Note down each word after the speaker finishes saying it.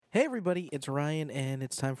Hey everybody, it's Ryan, and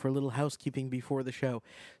it's time for a little housekeeping before the show.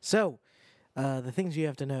 So, the things you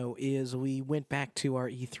have to know is we went back to our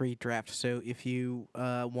E3 draft. So if you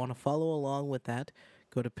want to follow along with that,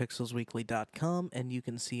 go to pixelsweekly.com and you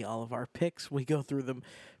can see all of our picks. We go through them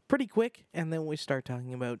pretty quick, and then we start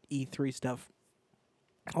talking about E3 stuff.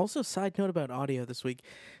 Also, side note about audio this week,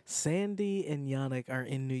 Sandy and Yannick are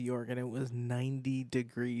in New York, and it was 90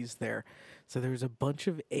 degrees there. So there's a bunch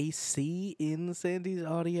of AC in Sandy's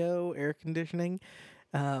audio, air conditioning,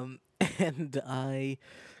 and I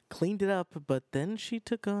cleaned it up, but then she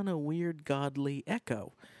took on a weird godly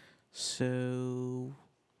echo. So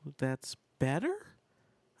that's better?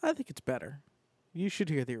 I think it's better. You should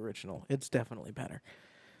hear the original. It's definitely better.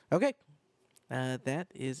 Okay. That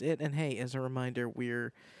is it. And hey, as a reminder,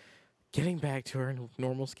 we're getting back to our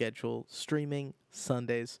normal schedule, streaming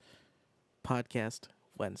Sundays, podcast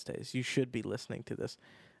Wednesdays. You should be listening to this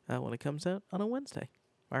when it comes out on a Wednesday.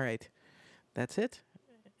 All right. That's it.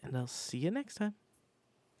 And I'll see you next time.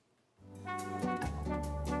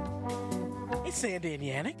 Hey, Sandy and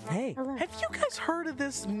Yannick. Hey. Hello. Have you guys heard of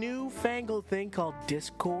this newfangled thing called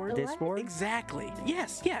Discord? The what? Discord? Exactly.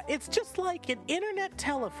 Yes, yeah. It's just like an internet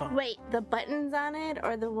telephone. Wait, the buttons on it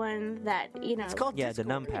or the one that, It's called Yeah, the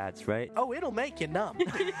Discord. numpads, right? Oh, it'll make you numb.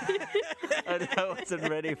 I wasn't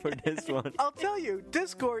ready for this one. I'll tell you,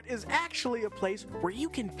 Discord is actually a place where you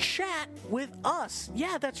can chat with us.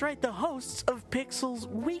 Yeah, that's right, the hosts of Pixels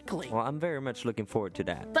Weekly. Well, I'm very much looking forward to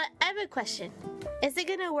that. But I have a question. Is it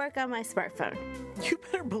gonna work on my smartphone? You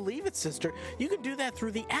better believe it, sister. You can do that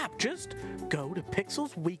through the app. Just go to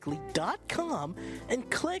pixelsweekly.com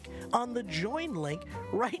and click on the join link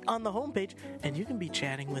right on the homepage, and you can be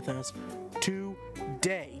chatting with us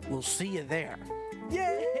today. We'll see you there.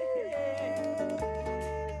 Yay!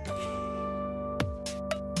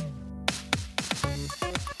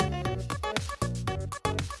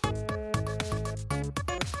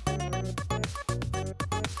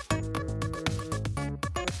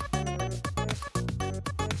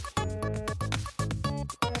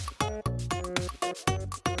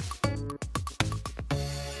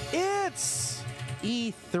 It's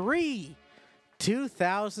E3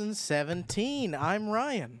 2017. I'm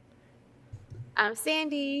Ryan. I'm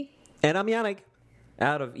Sandy. And I'm Yannick.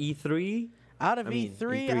 Out of E3. Out of I mean, E3,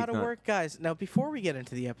 E3 's out of not- work, guys. Now, before we get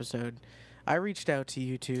into the episode, I reached out to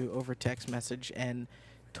you two over text message and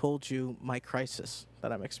told you my crisis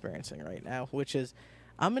that I'm experiencing right now, which is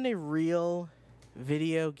I'm in a real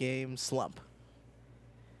video game slump.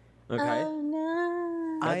 Okay. Oh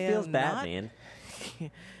no. that I feels am bad, not- man.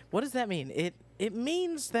 What does that mean? It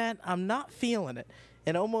means that I'm not feeling it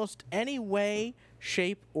in almost any way,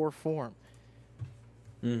 shape, or form.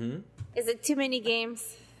 Mm-hmm. Is it too many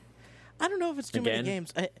games? I don't know if it's too many Again?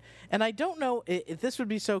 games. And I don't know if this would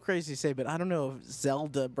be so crazy to say, but I don't know if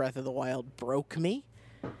Zelda Breath of the Wild broke me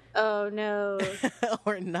Oh no.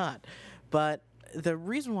 or not. But the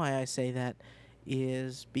reason why I say that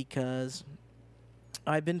is because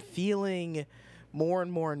I've been feeling more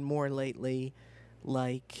and more and more lately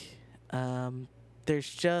like there's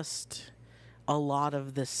just a lot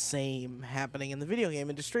of the same happening in the video game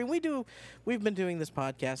industry. And we've been doing this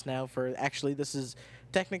podcast now for, actually, this is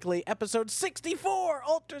technically episode 64,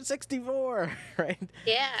 Ultra 64, right?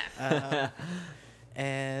 Yeah.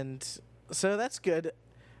 And so that's good.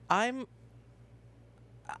 I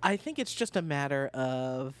think it's just a matter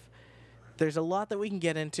of there's a lot that we can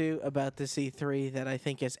get into about this E3 that I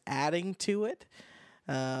think is adding to it.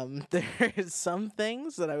 There's some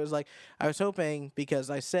things that I was hoping, because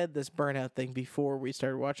I said this burnout thing before we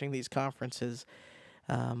started watching these conferences,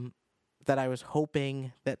 that I was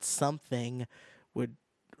hoping that something would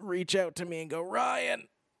reach out to me and go, Ryan,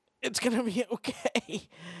 it's going to be okay.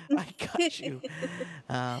 I got you.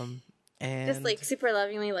 And Just like super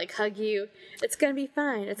lovingly like hug you. It's gonna be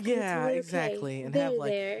fine. It's gonna yeah, be okay. exactly. And There, have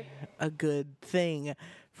like there. a good thing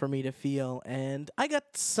for me to feel. And I got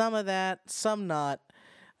some of that, some not.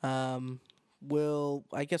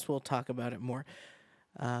 I guess we'll talk about it more.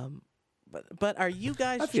 But are you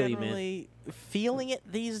guys I feel you, man. generally feeling it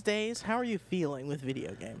these days? How are you feeling with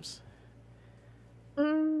video games? I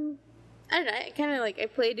don't know. I kind of like I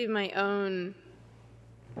played in my own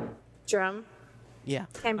drum Yeah.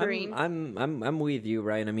 tambourine. I'm with you,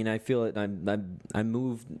 Ryan. I mean, I feel it. I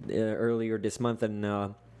moved earlier this month, and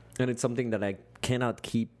it's something that I cannot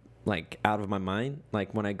keep like out of my mind.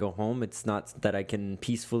 Like when I go home, it's not that I can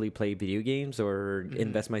peacefully play video games or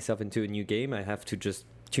invest myself into a new game. I have to just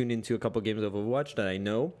tune into a couple games of Overwatch that I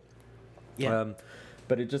know. Yeah.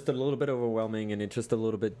 But it's just a little bit overwhelming, and it's just a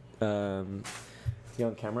little bit You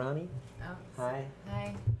on camera, honey? Oh, Hi.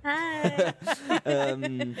 hi. Hi.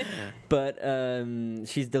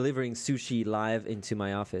 She's delivering sushi live into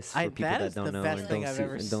my office for people that that is don't the know best and thing don't I've see.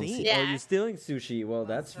 ever and don't seen. see. Yeah. Oh, you're stealing sushi? Well,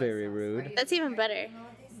 that's very rude. That's even better.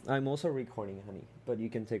 I'm also recording, honey, but you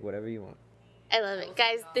can take whatever you want. I love it.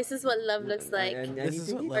 Guys, this is what love looks like. This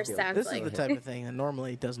is what Or love sounds This like. is the type of thing that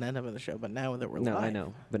normally doesn't end up in the show, but now that we're No, live, I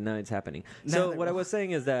know, but now it's happening. Now So that what I we're- was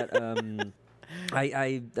saying is that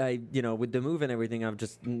I with the move and everything, I've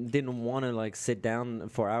just didn't want to like sit down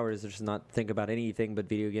for hours and just not think about anything but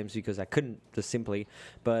video games because I couldn't just simply.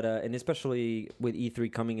 But and especially with E3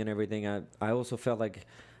 coming and everything, I also felt like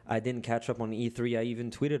I didn't catch up on E3. I even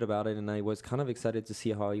tweeted about it, and I was kind of excited to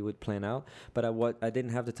see how it would plan out. But I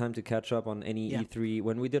didn't have the time to catch up on any Yeah. E3.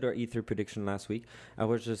 When we did our E3 prediction last week, I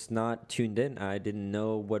was just not tuned in. I didn't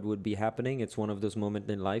know what would be happening. It's one of those moments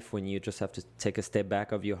in life when you just have to take a step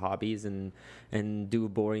back of your hobbies and do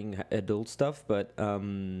boring adult stuff. But I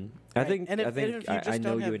Right. think and if, I think and if you I just know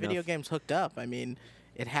don't you have enough. video games hooked up, I mean,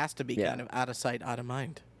 it has to be Yeah. kind of out of sight, out of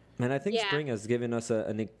mind. And I think Yeah. spring has given us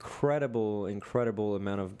an incredible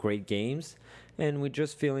amount of great games, and we're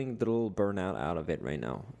just feeling the little burnout out of it right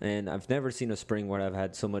now. And I've never seen a spring where I've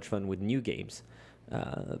had so much fun with new games.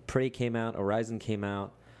 Prey came out, Horizon came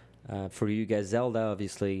out. For you guys, Zelda,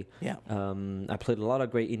 obviously. Yeah. I played a lot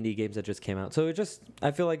of great indie games that just came out. So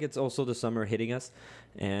I feel like it's also the summer hitting us,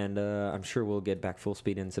 and I'm sure we'll get back full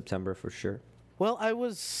speed in September for sure. Well,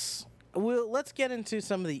 let's get into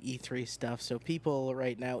some of the E3 stuff. So people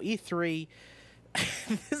right now, E3,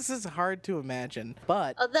 this is hard to imagine,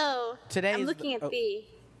 but Although, Today I'm is looking the- at the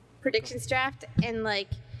predictions draft, and like,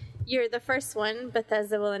 you're the first one.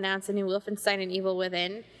 Bethesda will announce a new Wolfenstein and Evil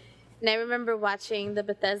Within. And I remember watching the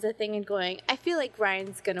Bethesda thing and going, I feel like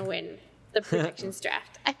Ryan's going to win the predictions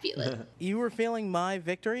draft. I feel it. you were feeling my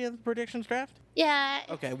victory of the predictions draft? Yeah.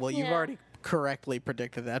 Okay, well, you've Yeah. already correctly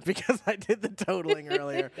predicted that because I did the totaling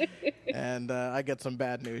earlier. And I got some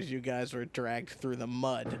bad news. You guys were dragged through the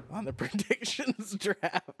mud on the predictions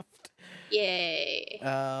draft. Yay.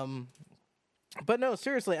 But no,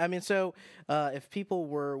 seriously, I mean, so if people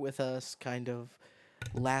were with us kind of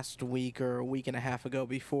last week or a week and a half ago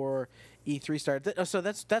before E3 started, so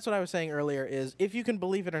that's what I was saying earlier is, if you can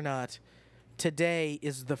believe it or not, today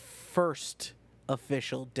is the first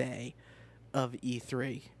official day of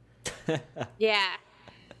E3. Yeah.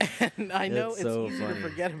 And I know It's it's so easy funny. to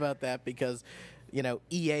forget about that because,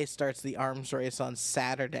 EA starts the arms race on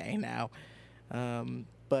Saturday now.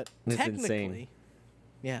 But It's technically, insane.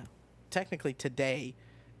 yeah, technically today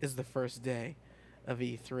is the first day of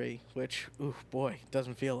E3, which, ooh, boy,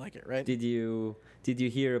 doesn't feel like it, right? Did you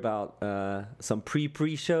hear about some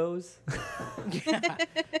pre shows?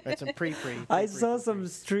 Right, some pre. I saw some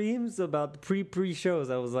streams about pre shows.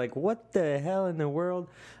 I was like, what the hell in the world?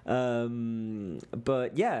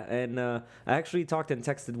 But yeah, and I actually talked and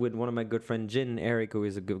texted with one of my good friend Jin Eric, who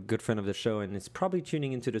is a good friend of the show, and is probably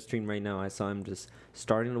tuning into the stream right now. I saw him just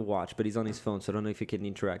starting to watch, but he's on his phone, so I don't know if he can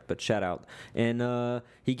interact, but shout out. And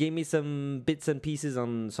he gave me some bits and pieces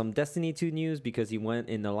on some Destiny 2 news because he went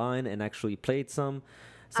in the line and actually played some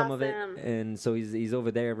of it, Awesome. and so he's over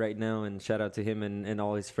there right now, and shout out to him and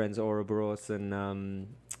all his friends, Ouroboros and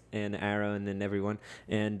Aaron and everyone,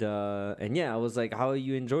 and yeah, I was like, how are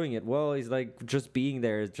you enjoying it? Well, he's like, just being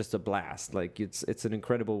there is just a blast. Like it's an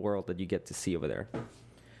incredible world that you get to see over there.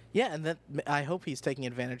 Yeah, and that I hope he's taking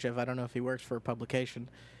advantage of. I don't know if he works for a publication,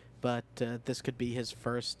 but this could be his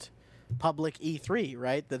first public E3,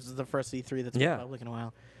 right? This is the first E3 that's Yeah. been public in a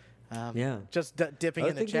while. Yeah. Just dipping I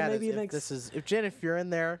was in the thinking chat. maybe If next- if Jen, if you're in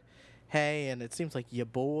there, hey, and it seems like your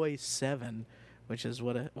boy 7, which is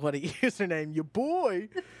what a username, your boy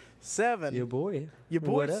 7. Your boy. Your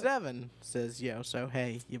boy What up? 7 says yo. So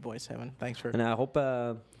hey, your boy 7. Thanks for. And I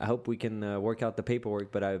hope we can work out the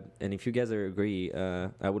paperwork. But and if you guys agree,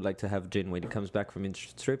 I would like to have Jin when he comes back from his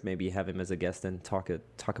trip. Maybe have him as a guest and talk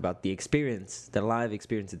about the experience, the live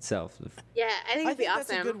experience itself. Yeah, I think I it'd be think that's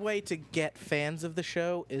a awesome. good way to get fans of the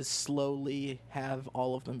show is slowly have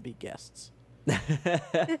all of them be guests.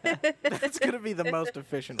 That's going to be the most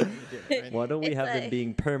efficient way to do it. Right? Why don't we It's have them like-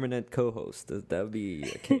 being permanent co-hosts? That would be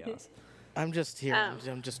chaos. I'm just here. Oh.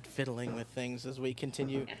 I'm just fiddling with things as we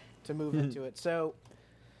continue to move into it. So,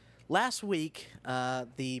 last week,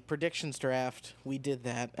 the predictions draft, we did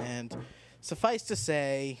that, and suffice to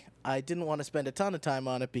say, I didn't want to spend a ton of time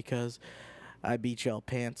on it because I beat y'all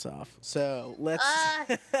pants off. So let's.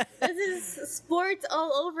 This is sports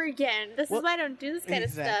all over again. This Well, is why I don't do this kind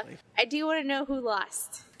exactly. of stuff. I do want to know who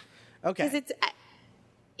lost. Okay. Because it's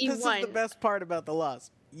you This won. is the best part about the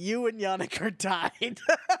loss. You and Yannick are tied.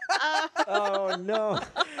 Oh no!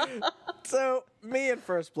 So, me in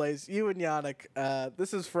first place, you and Yannick.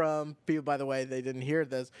 This is from people, by the way, they didn't hear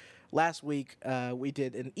this. Last week, we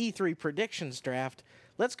did an E3 predictions draft.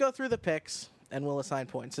 Let's go through the picks, and we'll assign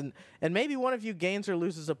points. And maybe one of you gains or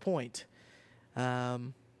loses a point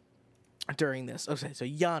during this. Okay, so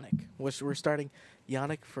Yannick, which we're starting.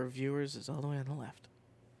 Yannick, for viewers, is all the way on the left.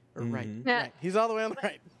 Or right. Yeah. Right. He's all the way on the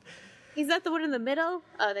right. He's not the one in the middle?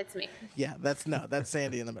 Oh, that's me. Yeah, that's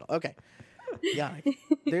Sandy in the middle. Okay. Yannick.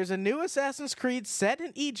 There's a new Assassin's Creed set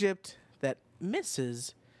in Egypt that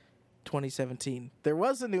misses 2017. There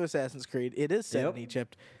was a new Assassin's Creed. It is set in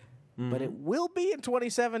Egypt, but it will be in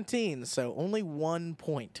 2017, so only 1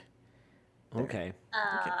 point. Okay.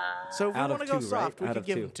 So if we Out want of to go two, soft, right? we Out could of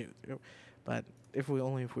give two. him 2. But if we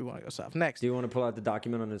want to go soft. Next. Do you want to pull out the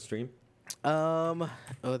document on the stream?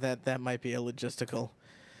 That might be a logistical.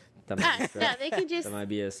 That might be a No, stretch. they can just, That might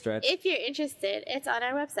be a stretch. if you're interested, it's on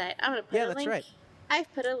our website. I'm going to put Yeah, a that's link. right.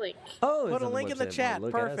 I've put a link. Oh, Put it's a on link in the website. chat.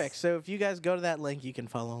 Well, look at Perfect. us. So if you guys go to that link, you can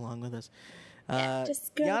follow along with us. Yeah, just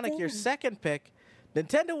scroll Yannick, your down. second pick.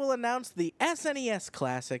 Nintendo will announce the SNES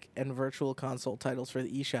Classic and Virtual Console titles for the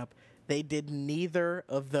eShop. They did neither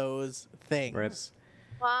of those things. Rip.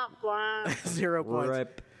 Womp womp. 0 points.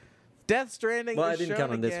 Rip. Death Stranding Well, I is didn't shown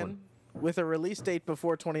count on this again one. with a release date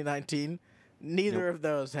before 2019. Neither Nope. of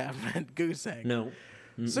those happened. Goose egg. No.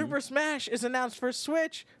 Super Smash is announced for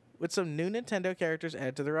Switch with some new Nintendo characters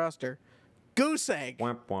added to the roster. Goose egg.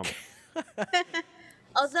 Womp womp.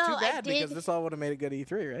 Although Too I bad did, because this all would have made a good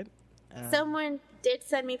E3, right? someone did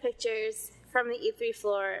send me pictures from the E3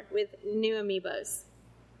 floor with new amiibos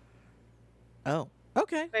Oh,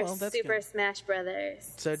 okay. for Well, that's Super good. Smash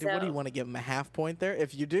Brothers. So, what do you want to give him a half point there?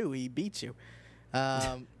 If you do, he beats you.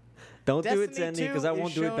 Don't do it, Destiny Sandy, 2 because I is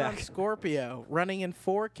won't do it shown on back. Scorpio, running in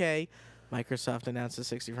 4K. Microsoft announces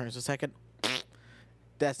 60 frames a second.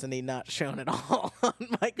 Destiny not shown at all on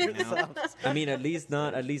Microsoft. I mean, at least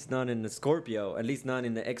not in the Scorpio. At least not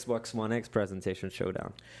in the Xbox One X presentation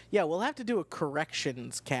showdown. Yeah, we'll have to do a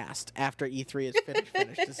corrections cast after E3 is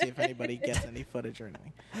finished to see if anybody gets any footage or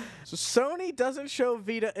anything. So Sony doesn't show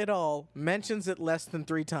Vita at all, mentions it less than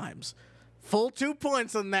 3 times. Full 2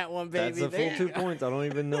 points on that one, baby. That's a There full you 2 go. points. I don't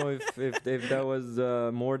even know if that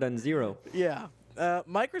was more than 0. Yeah.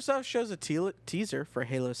 Microsoft shows a teaser for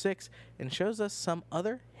Halo 6 and shows us some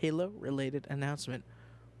other Halo-related announcement.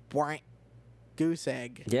 Boing. Goose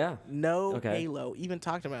egg. Yeah. No Okay. Halo. Even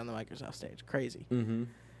talked about it on the Microsoft stage. Crazy. Mm-hmm.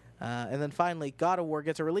 And then finally, God of War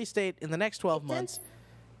gets a release date in the next 12 months.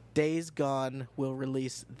 Days Gone will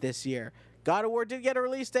release this year. God of War did get a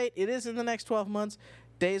release date. It is in the next 12 months.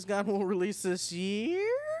 Days Gone will release this year?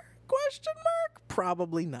 Question mark?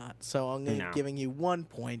 Probably not. So I'm No. giving you 1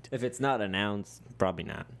 point. If it's not announced, probably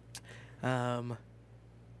not.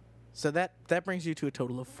 So that brings you to a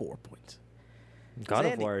total of 4 points. God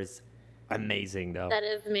of Sandy. War is amazing, though. That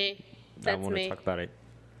is me. I That's want to me. talk about it.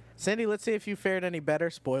 Sandy, let's see if you fared any better.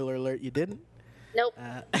 Spoiler alert, you didn't. Nope.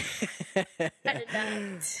 Uh, I did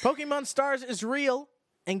not. Pokemon Stars is real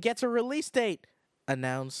and gets a release date.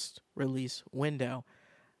 Announced release window.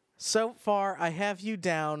 So far, I have you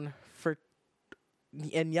down for...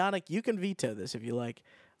 And Yannick, you can veto this if you like.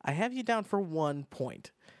 I have you down for 1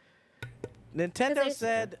 point. Nintendo there's-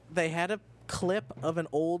 said they had a clip of an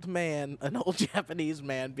old man, an old Japanese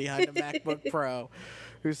man behind a MacBook Pro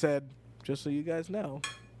who said, just so you guys know,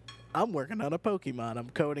 I'm working on a Pokemon. I'm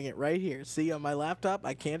coding it right here. See on my laptop?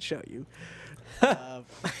 I can't show you.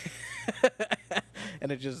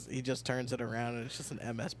 And he just turns it around and it's just an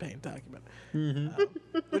MS Paint document,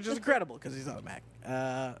 which is incredible because he's on a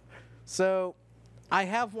Mac. So I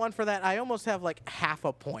have one for that. I almost have like half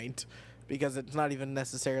a point because it's not even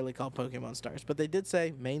necessarily called Pokemon Stars, but they did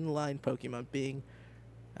say mainline Pokemon being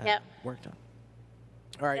Yep. worked on.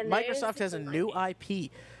 All right, And there's Microsoft has a new IP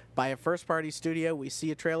by a first-party studio. We see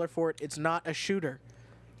a trailer for it. It's not a shooter.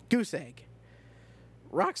 Goose egg.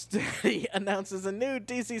 Rocksteady announces a new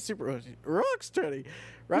DC super. Rocksteady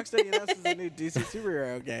announces a new DC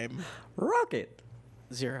superhero game. Rocket.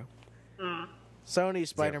 0. Sony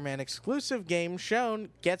Spider-Man exclusive game shown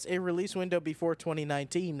gets a release window before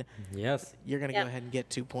 2019. Yes. You're gonna Yep. go ahead and get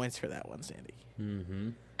 2 points for that one, Sandy. Mm-hmm.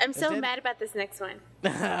 I'm so then- mad about this next one.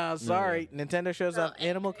 Sorry, Nintendo shows Oh, off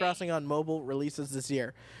Animal Crossing on mobile releases this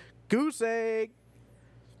year. Goose egg.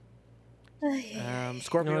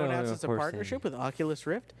 Scorpio Oh, announces a poor partnership with Oculus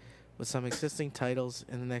Rift with some existing titles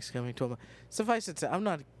in the next coming 12 months. Suffice it to say, I'm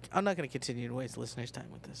not going to continue to waste listeners' time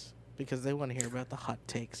with this because they want to hear about the hot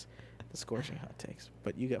takes, the scorching hot takes.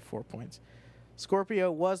 But you got 4 points.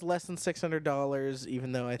 Scorpio was less than $600,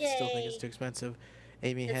 even though I still think it's Yay. too expensive.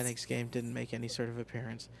 Amy It's- Hennig's game didn't make any sort of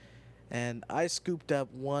appearance. And I scooped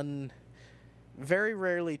up one very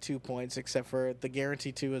rarely 2 points, except for the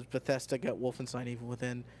guarantee 2 is Bethesda got Wolfenstein Evil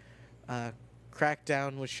Within.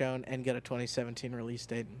 Crackdown was shown and got a 2017 release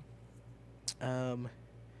date.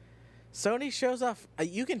 Sony shows off.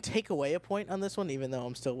 You can take away a point on this one, even though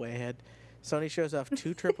I'm still way ahead. Sony shows off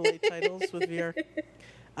 2 AAA titles with VR.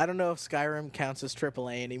 I don't know if Skyrim counts as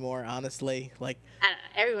AAA anymore, honestly. Like, I don't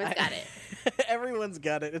know. Everyone's got it. Everyone's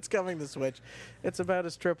got it. It's coming to Switch. It's about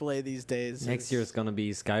as AAA these days. Next year it's gonna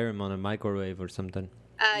be Skyrim on a microwave or something.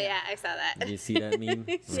 Oh, yeah, I saw that. Did you see that meme?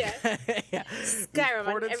 Yeah. Yeah. Skyrim on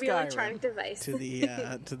Ported every Skyrim electronic device. to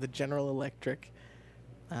the General Electric.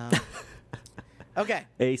 Okay.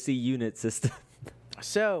 AC unit system.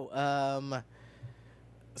 So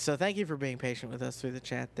thank you for being patient with us through the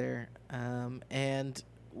chat there. And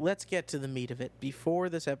let's get to the meat of it. Before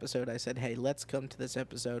this episode, I said, hey, let's come to this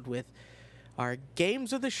episode with our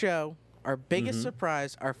games of the show, our biggest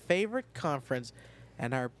surprise, our favorite conference,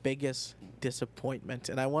 and our biggest disappointment.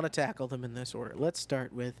 And I want to tackle them in this order. Let's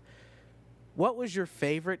start with, what was your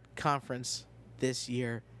favorite conference this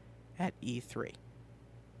year at E3?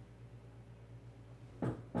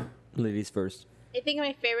 Ladies first. I think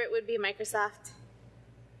my favorite would be Microsoft.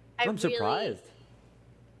 I'm surprised.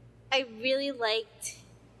 I really liked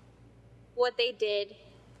what they did.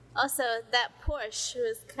 Also, that Porsche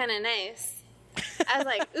was kind of nice. I was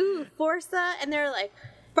like, ooh, Forza. And they're like,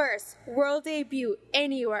 first world debut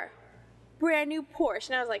anywhere. Brand new Porsche.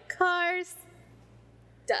 And I was like, cars.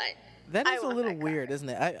 Done. That I is a want little that car. weird, isn't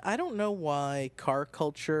it? I don't know why car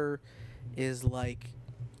culture is like,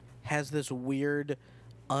 has this weird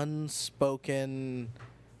unspoken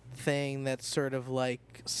thing that sort of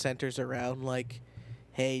like centers around like,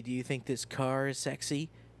 hey, do you think this car is sexy?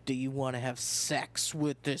 Do you want to have sex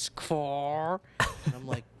with this car? And I'm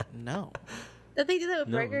like, no. Did they do that with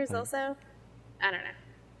No, burgers okay. also? I don't know.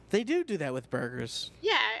 They do that with burgers.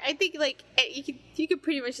 Yeah, I think like you could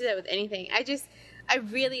pretty much do that with anything. I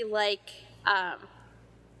really like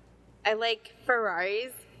I like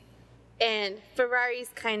Ferraris, and Ferrari's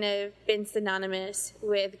kind of been synonymous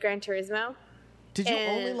with Gran Turismo. Did you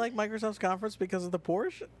only And- like Microsoft's conference because of the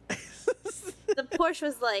Porsche? The Porsche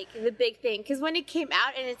was like the big thing because when it came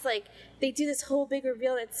out and it's like they do this whole big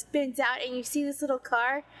reveal and it spins out and you see this little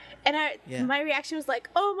car, and Yeah. my reaction was like,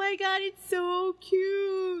 oh my god, it's so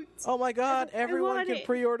cute. Oh my God! I Everyone want can it.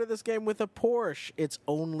 pre-order this game with a Porsche. It's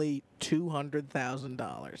only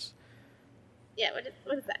 $200,000. Yeah, what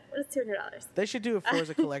is that? What is $200? They should do a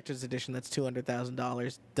Forza Collector's Edition that's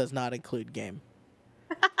 $200,000. Does not include game.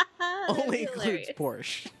 Only includes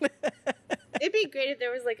Porsche. It'd be great if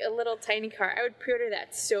there was like a little tiny car. I would pre-order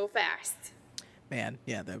that so fast. Man,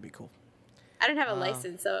 yeah, that would be cool. I don't have a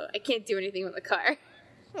license, so I can't do anything with the car.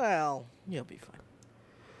 Well, you'll be fine.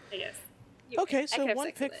 I guess. Okay, I so could have one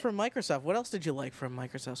sex pick with it. from Microsoft. What else did you like from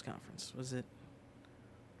Microsoft's conference? Was it?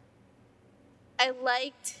 I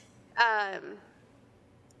liked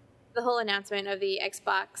the whole announcement of the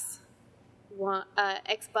Xbox One,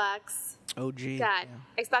 Xbox. OG. God,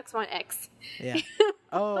 Xbox One X. Yeah.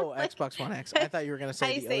 Oh, Xbox One X. I thought you were going to How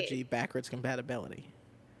say do the you OG say it? backwards compatibility.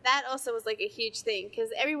 That also was like a huge thing because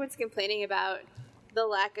everyone's complaining about the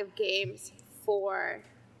lack of games for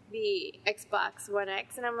the Xbox One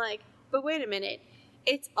X, and I'm like, but wait a minute,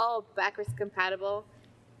 it's all backwards compatible.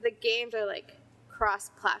 The games are like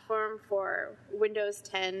cross-platform for Windows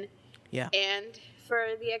 10 Yeah. and for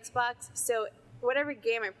the Xbox. So whatever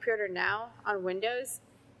game I pre-order now on Windows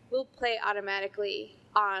will play automatically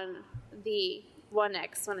on the One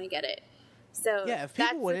X when I get it. So Yeah, if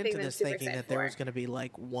that's people the went thing into that I'm this super thinking excited that there for. was going to be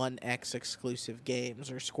like One X exclusive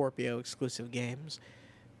games or Scorpio exclusive games,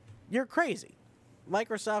 you're crazy.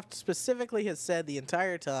 Microsoft specifically has said the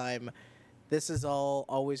entire time, this is all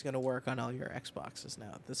always going to work on all your Xboxes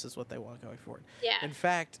now. This is what they want going forward. Yeah. In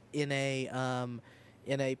fact, in a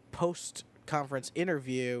post-conference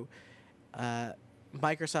interview,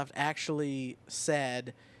 Microsoft actually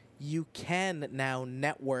said you can now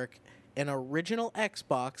network an original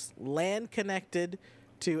Xbox LAN connected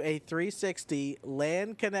to a 360,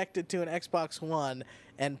 LAN connected to an Xbox One,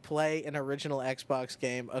 and play an original Xbox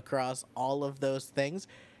game across all of those things.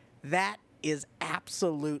 That is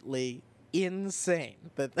absolutely insane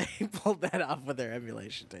that they pulled that off with their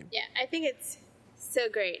emulation team. Yeah, I think it's so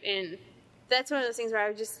great, and that's one of those things where I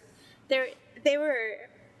would just they were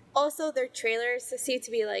also their trailers seem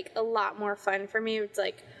to be like a lot more fun for me. It's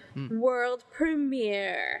like world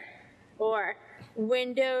premiere or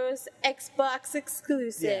Windows Xbox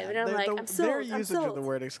exclusive, and I'm like, I'm sold. Their I'm usage of sold. the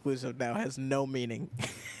word exclusive now has no meaning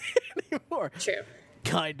anymore. True.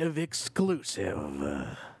 kind of exclusive.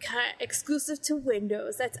 Exclusive to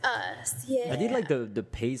Windows. That's us. Yeah. I did like the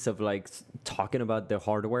pace of like talking about the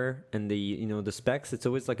hardware and the the specs. It's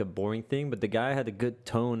always like a boring thing, but the guy had a good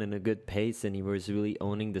tone and a good pace, and he was really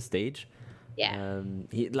owning the stage. Yeah.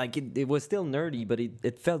 It was still nerdy, but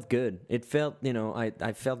it felt good. It felt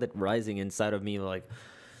I felt it rising inside of me, like,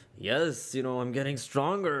 yes, I'm getting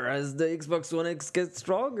stronger as the Xbox One X gets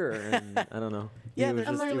stronger, and I don't know. Yeah, it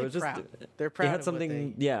they're really proud. They're proud. It had of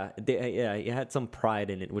something, it had some pride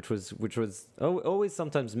in it, which was always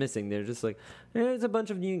sometimes missing. They're just like, here's a bunch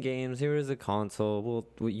of new games. Here is a console.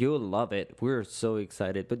 You'll love it. We're so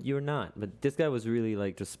excited, but you're not. But this guy was really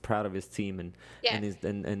like just proud of his team and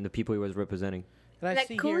the people he was representing. And I that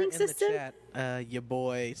see cooling here system? in the chat, your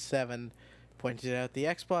boy Seven pointed out the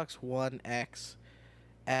Xbox One X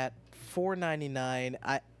at $499.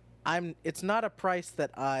 It's not a price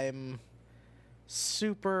that I'm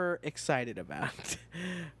super excited about.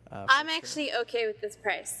 I'm actually okay with this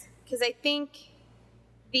price because I think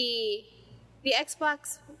the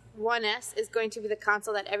Xbox One S is going to be the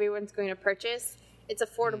console that everyone's going to purchase. It's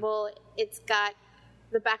affordable. It's got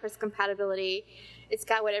the backwards compatibility. It's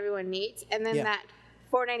got what everyone needs. And then that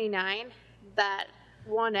 $499, that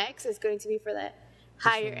One X is going to be for the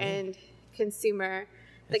higher end consumer,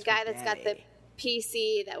 the guy that's got the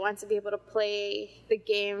PC that wants to be able to play the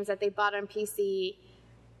games that they bought on PC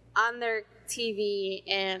on their TV,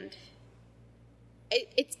 and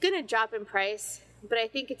it's going to drop in price, but I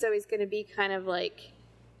think it's always going to be kind of like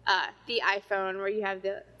the iPhone, where you have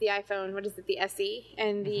the iPhone, what is it, the SE,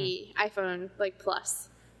 and the iPhone like Plus.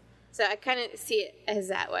 So I kind of see it as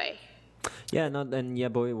that way. Yeah,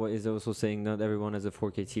 Boy is also saying not everyone has a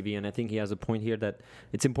 4K TV, and I think he has a point here that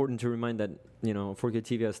it's important to remind that 4K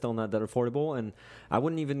TV is still not that affordable, and I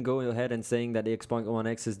wouldn't even go ahead and saying that the Xbox One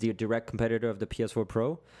X is the direct competitor of the PS4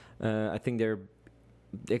 Pro. I think the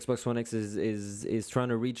Xbox One X is trying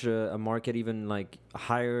to reach a market even like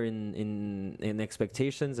higher in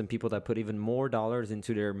expectations, and people that put even more dollars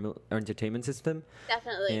into their entertainment system.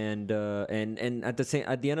 Definitely. And at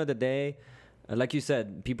the end of the day, like you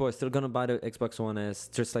said, people are still gonna buy the Xbox One S,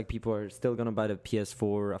 just like people are still gonna buy the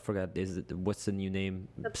PS4. I forgot what's the new name,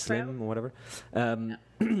 the Slim Pro? or whatever.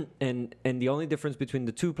 And the only difference between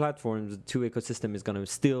the two platforms, the two ecosystem, is gonna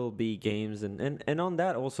still be games. And on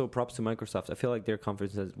that, also props to Microsoft. I feel like their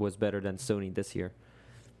conference was better than Sony this year.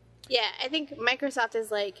 Yeah, I think Microsoft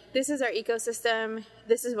is like, this is our ecosystem.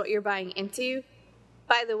 This is what you're buying into.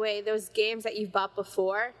 By the way, those games that you've bought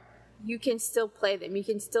before, you can still play them. You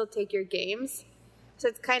can still take your games. So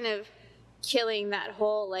it's kind of killing that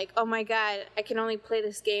whole, like, oh my God, I can only play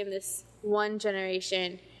this game this one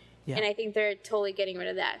generation. Yeah. And I think they're totally getting rid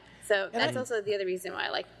of that. So that's also the other reason why I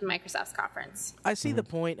like Microsoft's conference. I see the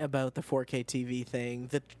point about the 4K TV thing.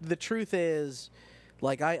 The truth is,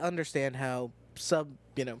 like, I understand how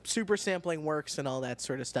super sampling works and all that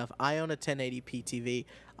sort of stuff. I own a 1080p TV.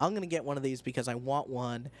 I'm going to get one of these because I want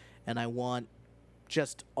one, and I want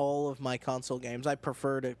just all of my console games. I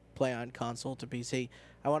prefer to play on console to PC.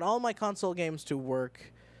 I want all my console games to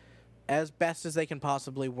work as best as they can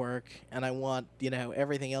possibly work, and I want,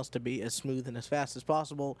 everything else to be as smooth and as fast as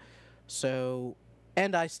possible. So,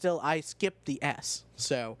 and I skipped the S.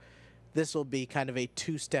 So, this will be kind of a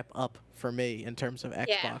two-step up for me in terms of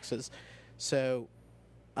Xboxes. Yeah. So,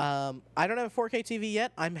 I don't have a 4K TV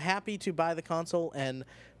yet. I'm happy to buy the console and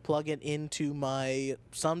plug it into my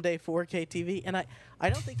someday 4K TV, and I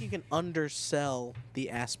don't think you can undersell the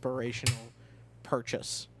aspirational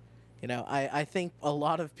purchase. I think a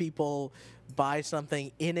lot of people buy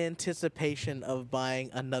something in anticipation of buying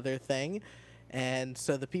another thing, and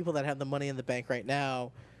so the people that have the money in the bank right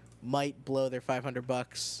now might blow their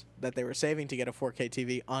 $500 that they were saving to get a 4K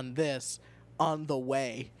TV on this on the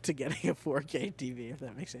way to getting a 4K TV, if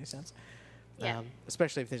that makes any sense. Yeah.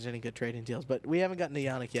 Especially if there's any good trading deals. But we haven't gotten to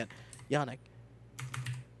Yannick yet. Yannick.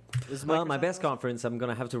 Well, my best conference, I'm going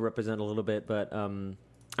to have to represent a little bit, but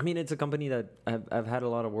it's a company that I've had a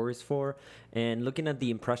lot of worries for. And looking at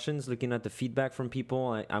the impressions, looking at the feedback from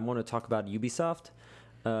people, I want to talk about Ubisoft.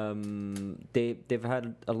 They've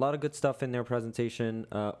had a lot of good stuff in their presentation.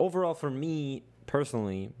 Overall, for me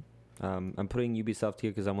personally, I'm putting Ubisoft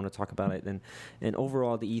here because I want to talk about it. And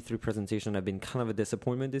overall, the E3 presentation have been kind of a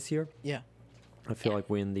disappointment this year. Yeah. I feel like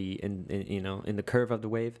we're in the curve of the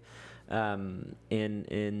wave, but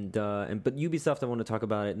Ubisoft, I want to talk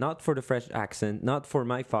about it not for the French accent, not for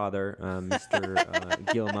my father,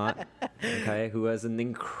 Mr. Guillemot, okay, who has an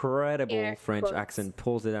incredible French accent,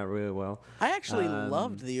 pulls it out really well. I actually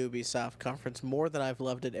loved the Ubisoft conference more than I've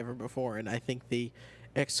loved it ever before, and I think the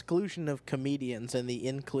exclusion of comedians and the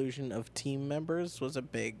inclusion of team members was a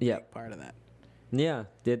big part of that. Yeah,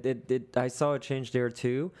 I saw a change there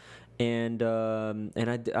too, and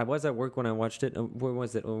I was at work when I watched it. Where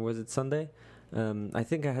was it? Or was it Sunday? I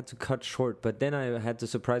think I had to cut short, but then I had the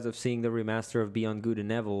surprise of seeing the remaster of Beyond Good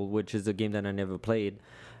and Evil, which is a game that I never played,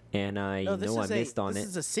 and I missed on it. This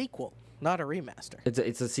is a sequel, not a remaster.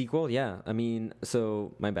 It's a sequel, yeah. I mean,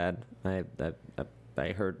 so my bad.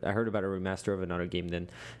 I heard about a remaster of another game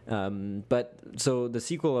then, but so the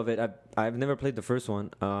sequel of it, I've never played the first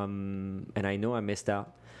one, and I know I missed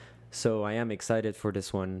out. So I am excited for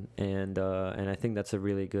this one, and I think that's a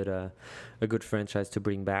really good a good franchise to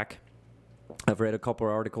bring back. I've read a couple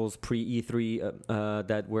of articles pre E3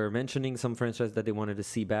 that were mentioning some franchise that they wanted to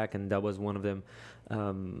see back, and that was one of them.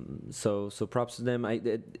 So props to them.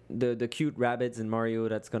 The cute rabbits in Mario,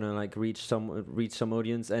 that's gonna like reach some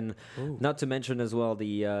audience, and not to mention as well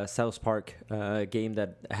the South Park game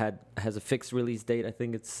that has a fixed release date. I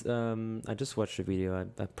think it's I just watched the video.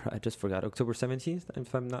 I just forgot, October 17th,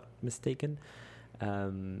 if I'm not mistaken.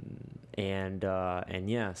 And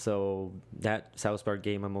yeah, so that South Park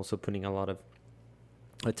game I'm also putting a lot of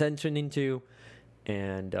attention into,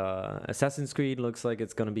 and Assassin's Creed looks like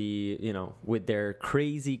it's gonna be, with their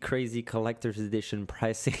crazy collector's edition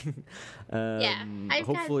pricing,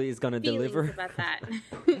 hopefully it's gonna deliver about that.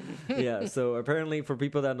 Yeah, so apparently for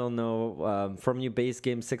people that don't know, from your base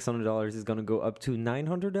game $600 is gonna go up to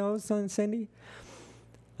 $900 on Sandy.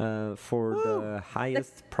 For the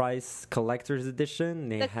highest price collector's edition,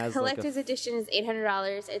 the collector's edition is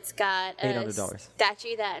 $800. It's got a $800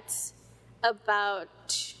 statue that's about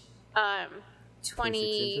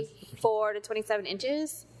 24 to 27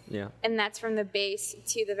 inches. Yeah, and that's from the base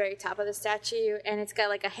to the very top of the statue, and it's got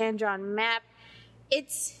like a hand-drawn map.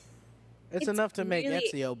 It's enough to make really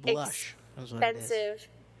Ezio blush. Expensive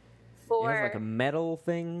for it has like a metal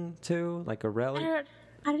thing too, like a relic. I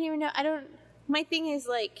don't even know. My thing is,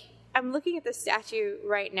 like, I'm looking at the statue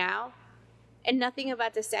right now, and nothing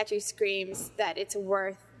about the statue screams that it's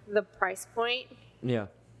worth the price point. Yeah.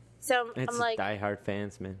 So I'm like, diehard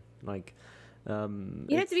fans, man. Like, you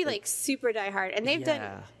have to be like super diehard, and they've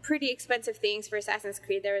done pretty expensive things for Assassin's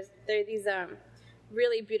Creed. There are these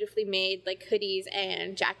really beautifully made like hoodies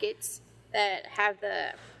and jackets that have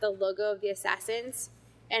the logo of the assassins,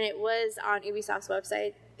 and it was on Ubisoft's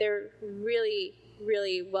website. They're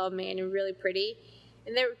really well made and really pretty,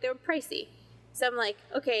 and they're pricey. So I'm like,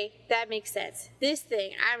 okay, that makes sense. This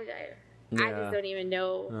thing, I just don't even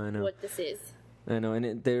know what this is. I know,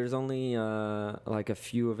 and there's only like a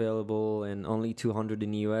few available, and only 200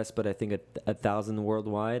 in the US, but I think 1,000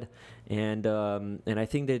 worldwide. And I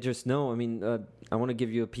think they just know. I mean, I want to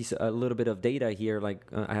give you a little bit of data here. Like,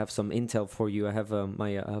 I have some intel for you. I have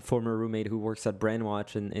my former roommate who works at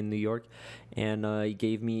Brandwatch in New York, and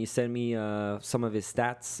he sent me some of his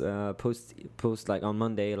stats post like on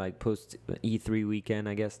Monday, like post E3 weekend,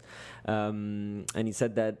 I guess. And he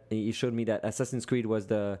said that he showed me that Assassin's Creed was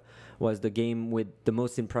the game with the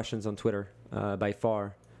most impressions on Twitter by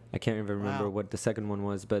far. I can't even remember what the second one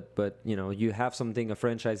was, but you have a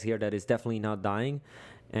franchise here that is definitely not dying,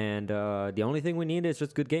 and the only thing we need is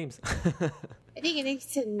just good games. I think it needs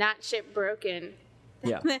to not ship broken.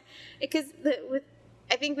 Yeah, because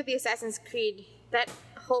I think with the Assassin's Creed, that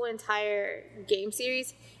whole entire game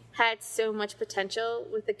series had so much potential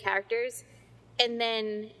with the characters, and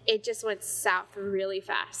then it just went south really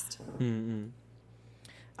fast. Mm-hmm.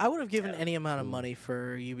 I would have given any amount of money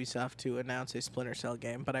for Ubisoft to announce a Splinter Cell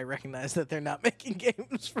game, but I recognize that they're not making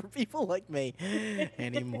games for people like me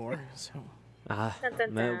anymore. So,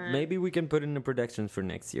 maybe we can put in the predictions for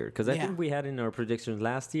next year, because I think we had in our predictions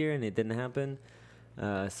last year and it didn't happen.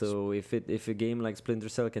 So if a game like Splinter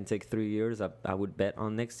Cell can take 3 years, I would bet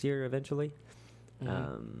on next year eventually.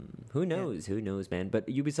 Mm-hmm. Who knows? Who knows, man? But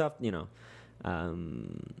Ubisoft,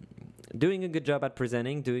 doing a good job at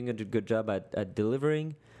presenting, doing a good job at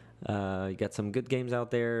delivering. You got some good games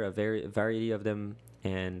out there, a variety of them,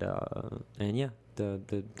 and yeah,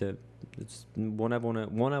 it's one I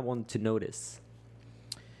want to notice.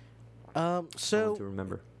 So to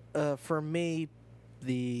remember. For me,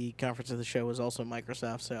 the conference of the show was also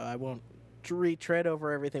Microsoft, so I won't retread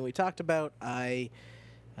over everything we talked about.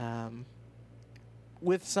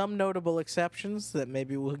 With some notable exceptions that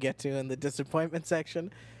maybe we'll get to in the disappointment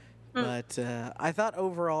section. But I thought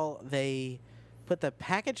overall they put the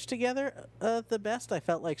package together the best. I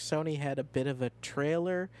felt like Sony had a bit of a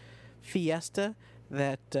trailer fiesta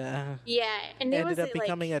that and ended up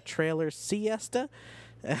becoming a trailer siesta.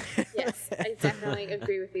 Yes, I definitely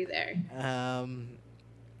agree with you there.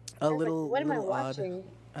 Little what am I odd. watching?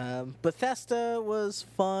 Bethesda was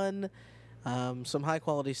fun. some high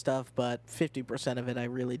quality stuff, but 50% of it I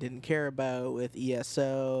really didn't care about with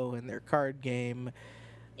ESO and their card game.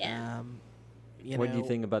 Yeah. What do you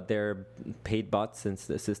think about their paid bots since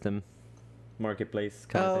the system marketplace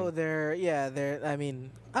kind of thing? They're. I mean,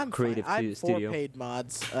 I'm Creative fine. I'm studio. for paid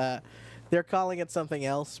mods. They're calling it something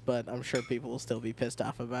else, but I'm sure people will still be pissed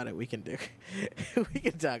off about it. We can we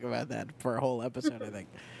can talk about that for a whole episode, I think.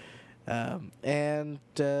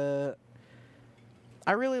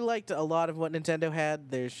 I really liked a lot of what Nintendo had.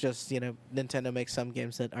 There's just, Nintendo makes some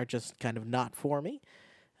games that are just kind of not for me.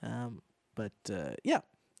 Yeah.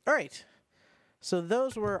 All right. So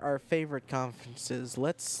those were our favorite conferences.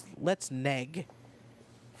 Let's neg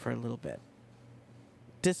for a little bit.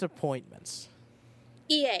 Disappointments.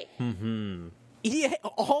 EA. Mm-hmm. EA,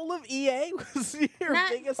 all of EA was your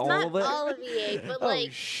biggest. Not of it? all of EA, but Oh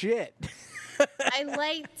shit! I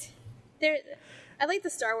liked the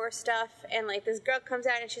Star Wars stuff, and like this girl comes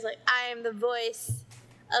out and she's like, "I am the voice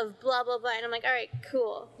of blah blah blah," and I'm like, "All right,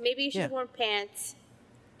 cool. Maybe you should have worn pants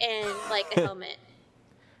and like a helmet."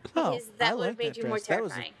 Because that would have made you more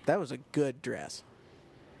terrifying. That was a good dress.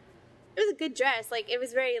 It was a good dress. Like, it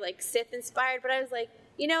was very like Sith inspired, but I was like,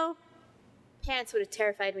 pants would have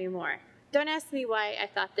terrified me more. Don't ask me why I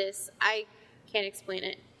thought this. I can't explain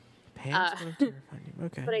it. Pants would have terrified you.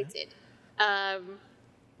 Okay. But I did.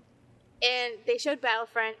 And they showed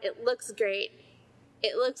Battlefront. It looks great.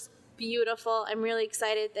 It looks beautiful. I'm really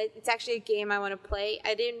excited. It's actually a game I want to play.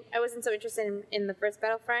 I wasn't so interested in the first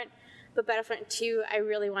Battlefront, but Battlefront 2, I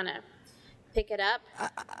really want to pick it up.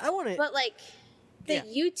 I want to. But like the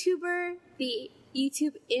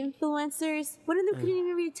YouTube influencers, one of them couldn't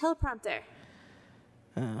even read a teleprompter.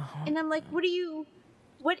 And I'm like, what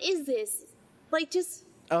is this? Like, just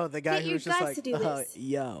the guy get who your was just guys like, to do this.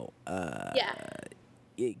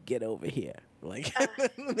 Get over here. Like,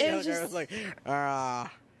 it the was other guy just was like,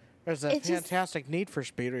 there's a It's just- fantastic need for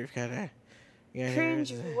speed. We've got to.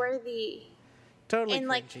 cringe worthy. Totally and, cringy.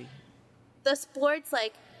 like, the sports,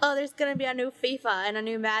 like, oh, there's gonna be a new FIFA and a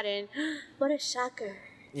new Madden. What a shocker.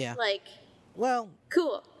 Yeah. Like, Well,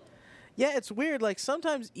 cool. yeah, it's weird. Like,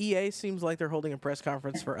 sometimes EA seems like they're holding a press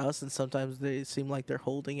conference for us, and sometimes they seem like they're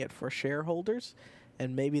holding it for shareholders.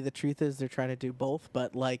 And maybe the truth is they're trying to do both.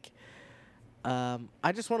 But, like,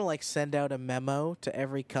 I just want to, like, send out a memo to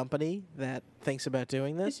every company that thinks about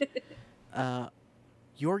doing this.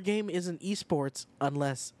 Your game isn't esports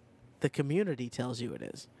unless the community tells you it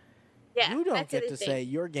is. Yeah, You don't that's get the to thing. say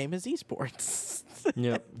your game is esports.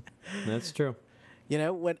 Yep, that's true.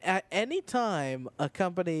 When at any time a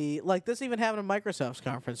company, like this even happened at Microsoft's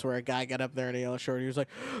conference where a guy got up there in a yellow shirt. He was like,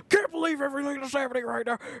 "Can't believe everything that's happening right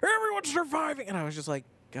now. Everyone's surviving." And I was just like,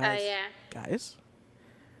 guys,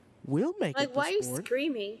 we'll make Like, it why are you sport.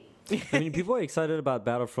 screaming? I mean, people are excited about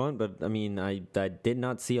Battlefront, but I mean, I did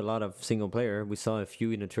not see a lot of single player. We saw a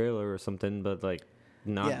few in the trailer or something, but like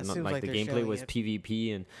not Yeah, it seems like like the they're gameplay showing was it.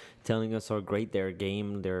 PvP and telling us how great their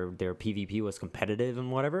PvP was competitive and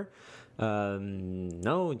whatever.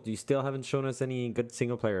 No, you still haven't shown us any good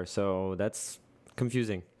single player, so that's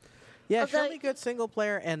confusing. Yeah, Although- show me good single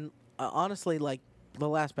player. And honestly, like the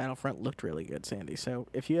last Battlefront looked really good, Sandy. So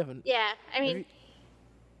if you haven't, Yeah, I mean,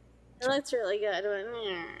 it looks really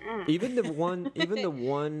good. Even the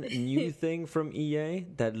one new thing from EA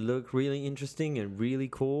that looked really interesting and really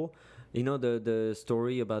cool. You know the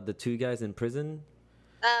story about the two guys in prison.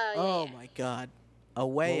 oh my god, A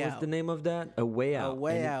Way What Out. was the name of that? A Way Out.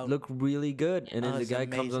 Way and Out. It looked really good. And then Oh, the it's guy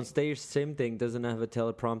comes on amazing. stage, same thing, doesn't have a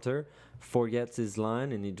teleprompter, forgets his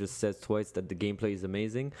line, and he just says twice that the gameplay is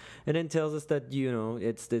amazing, and then tells us that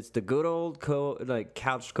it's the good old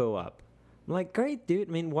couch co-op. I'm like, great, dude.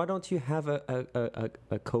 I mean, why don't you have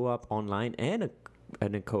a co-op online and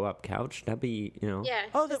a co-op couch? That'd be Yeah.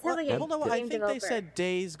 Oh, just have, like, a hold on. I game think they developer. said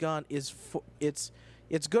Days Gone is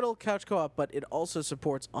it's good old couch co-op, but it also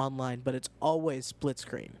supports online, but it's always split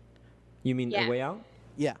screen. You mean Yeah. A Way Out?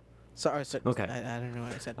 Yeah. Sorry. Okay. I don't know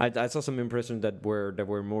what I said. I saw some impressions that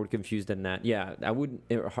were more confused than that. Yeah, I would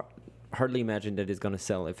hardly imagine that it's gonna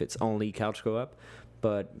sell if it's only couch co-op,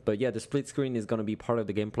 but yeah, the split screen is gonna be part of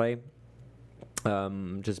the gameplay.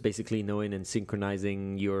 Just basically knowing and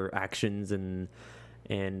synchronizing your actions and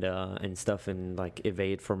stuff, and like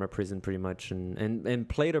evade from a prison pretty much, and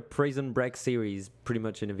play the Prison Break series pretty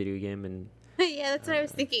much in a video game. And Yeah, that's what I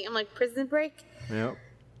was thinking. I'm like, Prison Break? yeah,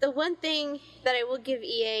 The one thing that I will give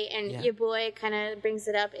EA, and Yeah. your boy kind of brings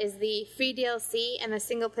it up, is the free DLC and the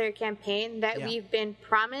single player campaign that Yeah. we've been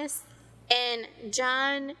promised. And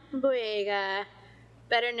John Boyega,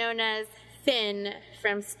 better known as Finn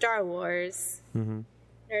from Star Wars,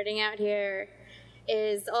 nerding out here,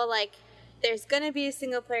 is all like, there's going to be a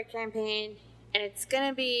single player campaign, and it's going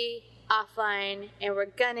to be offline, and we're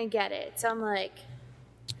gonna get it. So I'm like,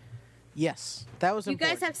 Yes, that was you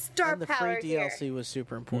important. guys have star and the power free here. DLC was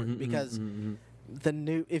super important because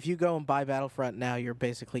if you go and buy Battlefront now, you're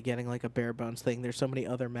basically getting like a bare bones thing. There's so many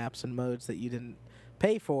other maps and modes that you didn't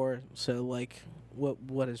pay for. So like,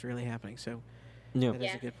 what is really happening? So Yeah. that is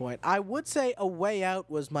Yeah. a good point. I would say A Way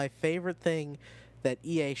Out was my favorite thing that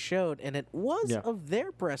EA showed, and it was Yeah. of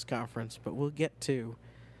their press conference. But we'll get to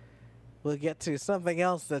something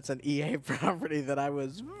else that's an EA property that I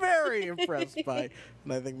was very impressed by,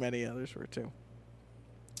 and I think many others were too.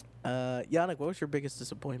 Yannick, what was your biggest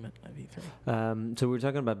disappointment of E3? So we're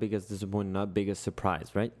talking about biggest disappointment, not biggest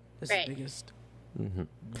surprise, right? This Right. is the biggest Mm-hmm.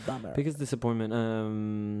 bummer. Biggest disappointment.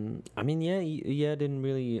 I mean, yeah, didn't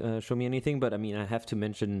really show me anything, but I mean, I have to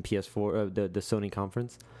mention PS4, the Sony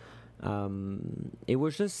conference. It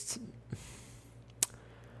was just,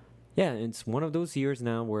 yeah, it's one of those years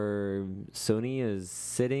now where Sony is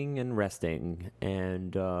sitting and resting,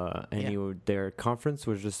 and their conference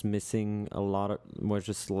was just missing was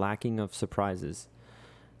just lacking of surprises.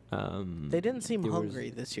 They didn't seem there was- hungry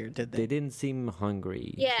this year, did They they? didn't seem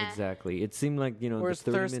hungry. Yeah. Exactly. It seemed like, Or the is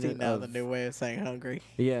 30 thirsty minute now of the new way of saying hungry?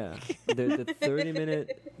 yeah, the 30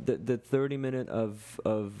 minute the 30 minute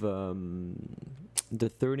the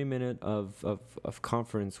 30 minute of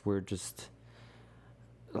conference were just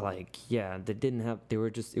like, yeah,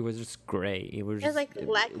 it was just gray. It was It was like just,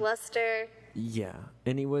 lackluster. yeah,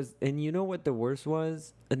 and you know what the worst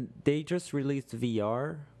was? And they just released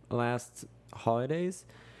VR last holidays,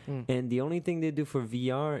 and the only thing they do for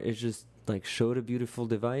VR is just like show the beautiful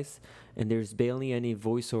device, and there's barely any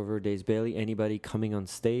voiceover. There's barely anybody coming on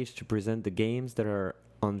stage to present the games that are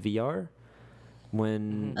on VR.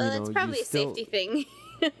 When Oh, that's probably you a still, safety thing.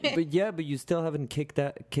 but you still haven't kicked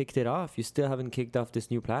it off. You still haven't kicked off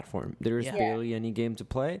this new platform. There's Yeah. barely any game to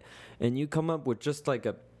play, and you come up with just like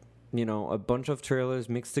a bunch of trailers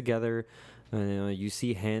mixed together. You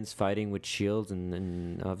see hands fighting with shields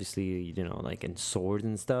and obviously like in swords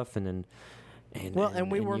and stuff, and We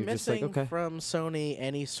were you're just like, missing okay. from Sony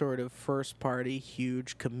any sort of first-party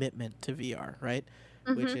huge commitment to VR, right?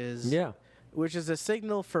 Which is Yeah. which is a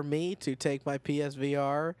signal for me to take my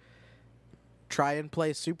PSVR, try and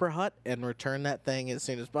play Super Hut, and return that thing as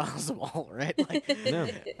soon as possible, right? Like,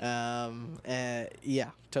 yeah,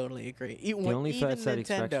 totally agree. Even only even side Nintendo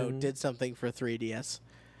satisfaction- did something for 3DS.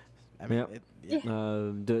 I mean, Yep.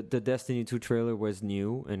 The Destiny 2 trailer was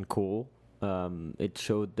new and cool. It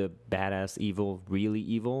showed the badass evil, really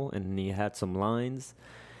evil, and he had some lines.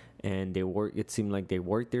 And it seemed like they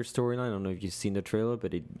worked their storyline. I don't know if you've seen the trailer,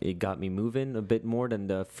 but it got me moving a bit more than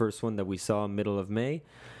the first one that we saw middle of May.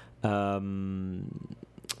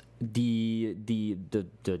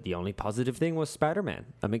 The only positive thing was Spider-Man.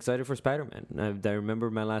 I'm excited for Spider-Man. I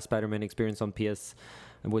remember my last Spider-Man experience on PS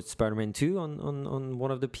with Spider-Man 2 on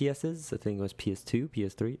one of the PSs. I think it was PS2,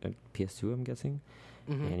 PS3, PS2 I'm guessing.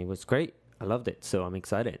 And it was great. I loved it. So I'm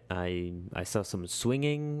excited. I saw some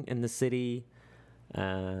swinging in the city.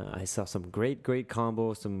 I saw some great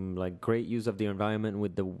combos, some like great use of the environment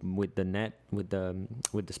with the net, with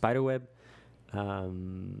the spider web.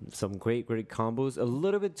 Some great combos. A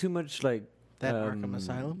little bit too much like that Arkham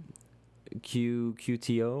Asylum,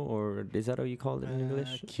 QTO, or is that how you call it in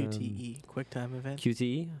English? QTE, Quick Time Event.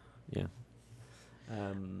 QTE, yeah.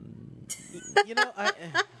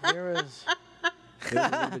 There was It was a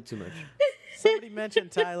little bit too much. somebody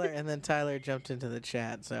mentioned Tyler, and then Tyler jumped into the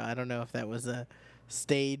chat. So I don't know if that was a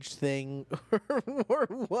stage thing or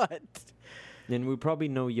what. And we probably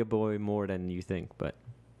know your boy more than you think, but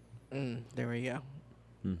There we go.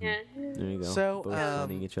 Yeah. there you go. So Both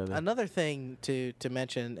funning each other. another thing to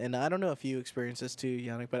mention, and I don't know if you experienced this too,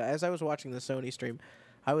 Yannick, but as I was watching the Sony stream,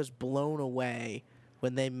 I was blown away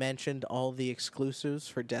when they mentioned all the exclusives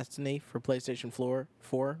for Destiny for PlayStation 4,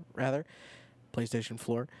 PlayStation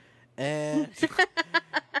 4, and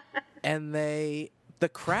and the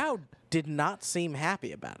crowd did not seem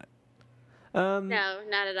happy about it. No,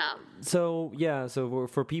 not at all. So yeah, so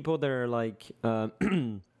for people that are like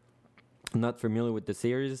not familiar with the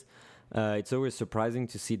series, it's always surprising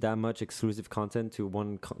to see that much exclusive content to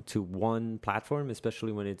one platform,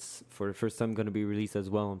 especially when it's for the first time going to be released as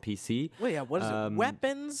well on PC. Well, yeah, what is it?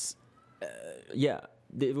 Weapons, Yeah,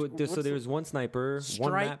 What's so there's one sniper, one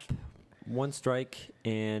Strike? map, one strike,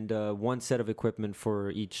 and one set of equipment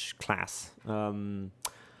for each class.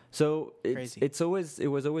 So Crazy. it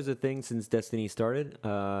was always a thing since Destiny started.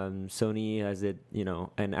 Sony has it,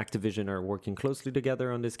 and Activision are working closely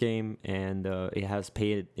together on this game, and it has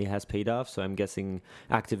paid off. So I'm guessing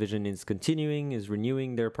Activision is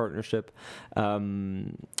renewing their partnership.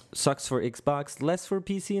 Sucks for Xbox, less for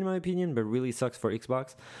PC in my opinion, but really sucks for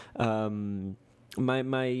Xbox.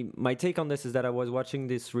 My take on this is that I was watching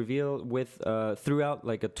this reveal with throughout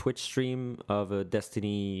like a Twitch stream of a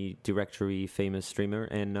Destiny directory famous streamer,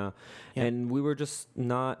 and we were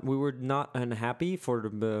not unhappy for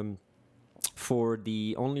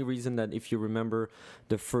the only reason that, if you remember,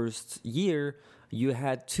 the first year you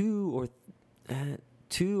had two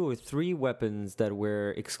or three weapons that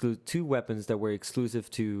were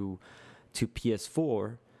exclusive to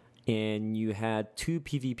PS4. And you had 2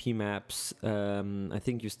 PvP maps. I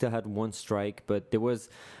think you still had one strike, but there was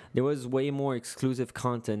way more exclusive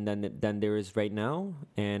content than there is right now.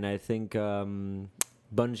 And I think Bungie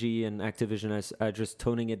and Activision are just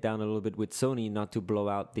toning it down a little bit with Sony, not to blow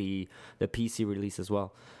out the PC release as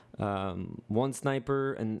well. One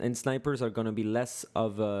sniper and snipers are going to be less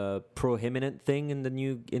of a prohibitive thing in the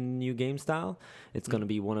new game style. It's going to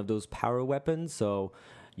be one of those power weapons. So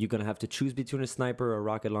you're going to have to choose between a sniper, a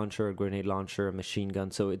rocket launcher, a grenade launcher, a machine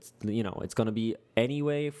gun. So it's going to be,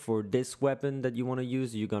 anyway, for this weapon that you want to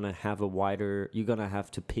use, you're going to have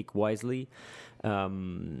to pick wisely.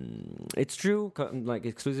 It's true, like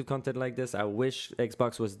exclusive content like this, I wish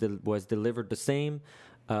Xbox was delivered the same.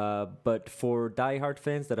 But for diehard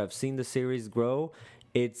fans that have seen the series grow,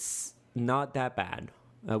 it's not that bad.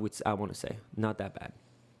 I want to say not that bad.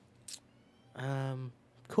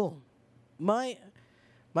 Cool.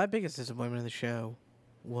 My biggest disappointment of the show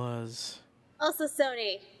was Also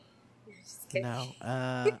Sony. Just kidding. no.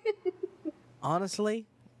 Honestly,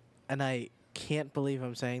 and I can't believe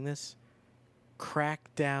I'm saying this,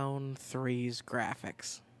 Crackdown 3's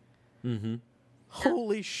graphics. Mm-hmm.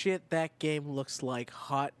 Holy shit, that game looks like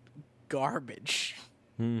hot garbage.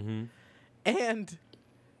 Mm-hmm. And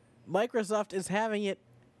Microsoft is having it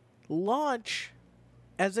launch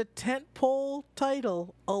as a tentpole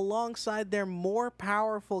title alongside their more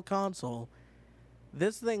powerful console.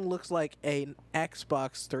 This thing looks like an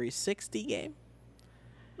Xbox 360 game.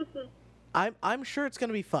 I'm sure it's going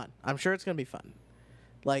to be fun.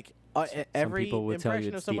 Like every people will tell you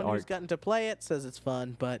impression of it's the someone who's art. gotten to play it says it's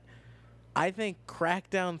fun, but I think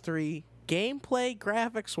Crackdown 3 gameplay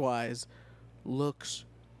graphics wise looks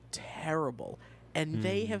terrible. And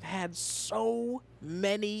they have had so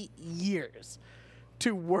many years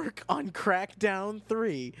to work on Crackdown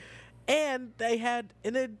 3. And they had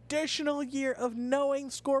an additional year of knowing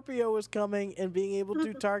Scorpio was coming and being able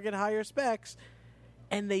to target higher specs.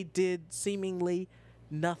 And they did seemingly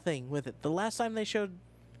nothing with it. The last time they showed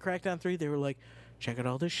Crackdown 3, they were like, check out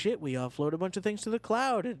all this shit. We offload a bunch of things to the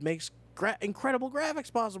cloud. It makes incredible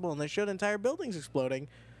graphics possible. And they showed entire buildings exploding.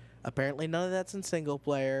 Apparently none of that's in single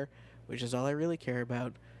player, which is all I really care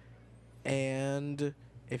about. And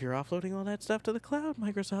if you're offloading all that stuff to the cloud,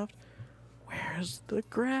 Microsoft, where's the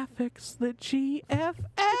graphics? The GFX,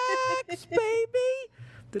 baby!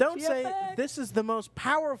 Don't say this is the most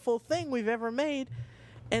powerful thing we've ever made,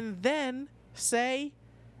 and then say,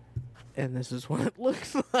 and this is what it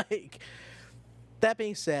looks like. That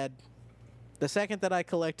being said, the second that I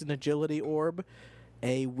collect an agility orb,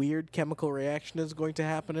 a weird chemical reaction is going to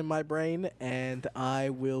happen in my brain, and I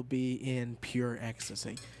will be in pure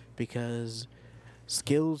ecstasy. Because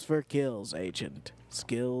skills for kills, Agent.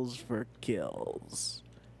 Skills for kills.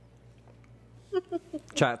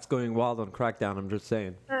 Chat's going wild on Crackdown, I'm just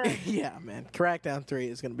saying. Yeah, man. Crackdown 3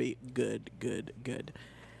 is going to be good.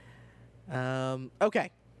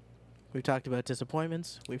 Okay. We've talked about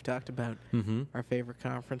disappointments. We've talked about our favorite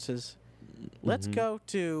conferences. Let's go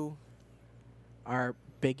to our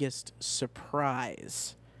biggest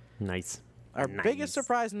surprise. Nice. Our biggest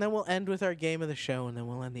surprise, and then we'll end with our game of the show, and then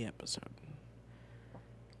we'll end the episode.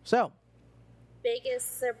 So.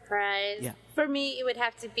 Biggest surprise. Yeah. For me, it would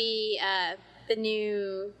have to be the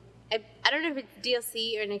new... I don't know if it's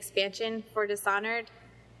DLC or an expansion for Dishonored.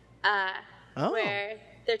 Where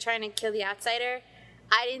they're trying to kill the outsider.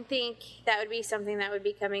 I didn't think that would be something that would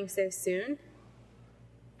be coming so soon.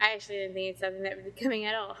 I actually didn't think it's something that would be coming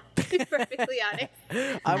at all, to be perfectly honest.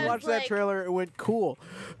 I watched that trailer. It went cool.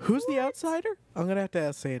 Who's the outsider? I'm going to have to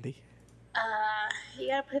ask Sandy. You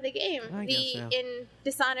gotta play the game. I guess so. In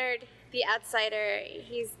Dishonored, the outsider,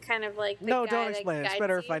 he's kind of like the No, guy don't that explain it. It's guides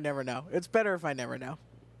better you. if I never know. It's better if I never know.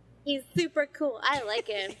 He's super cool. I like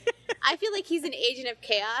him. I feel like he's an agent of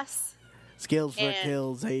chaos. Skills for And-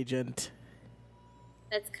 kills, Agent.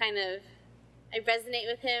 That's kind of... I resonate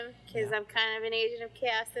with him because I'm kind of an agent of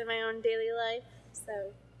chaos in my own daily life.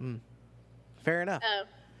 So Fair enough.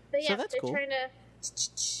 But So yeah, that's they're cool. trying to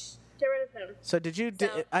get rid of him. So did you?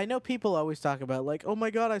 So- I know people always talk about like, oh my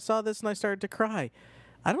god, I saw this and I started to cry.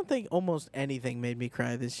 I don't think almost anything made me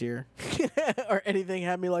cry this year, or anything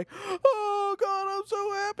had me like, oh god, I'm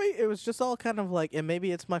so happy. It was just all kind of like, and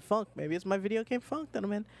maybe it's my funk, maybe it's my video game funk that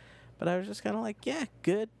I'm in, but I was just kind of like, yeah,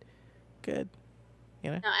 good. You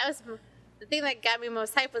know? No, the thing that got me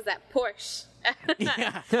most hyped was that Porsche.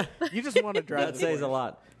 Yeah, you just want to drive. That the says a Porsche.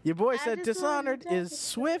 lot. Your boy I said just wanna Dishonored drive is the Porsche.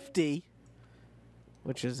 Swifty,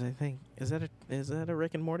 which is I think is that a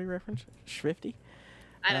Rick and Morty reference? Swifty.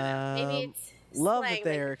 I don't know. Maybe Um, it's Love slang that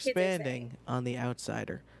they like are kids saying. expanding on the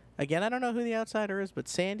Outsider. Again, I don't know who the Outsider is, but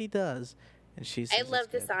Sandy does, and she says I love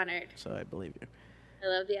it's good, Dishonored. so I believe you. I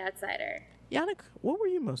love The Outsider. Yannick, what were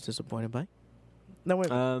you most disappointed by? No, wait.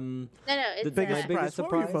 No, it's The biggest my biggest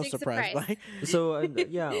surprise. What were you surprise? most Big surprised by? surprise. So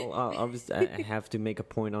yeah, obviously I have to make a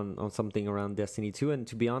point on something around Destiny 2, and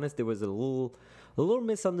to be honest, there was a little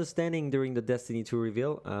misunderstanding during the Destiny 2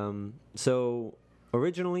 reveal. So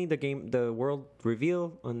originally the world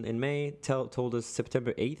reveal in May told us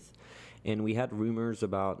September 8th, and we had rumors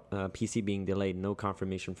about PC being delayed, no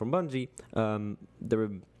confirmation from Bungie.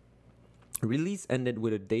 The release ended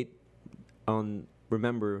with a date on,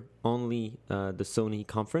 remember, only the Sony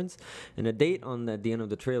conference, and the date at the end of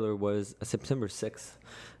the trailer was September 6th.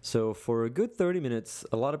 So for a good 30 minutes,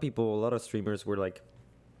 a lot of streamers were like,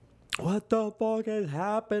 what the fuck is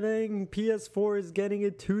happening? PS4 is getting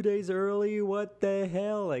it 2 days early. What the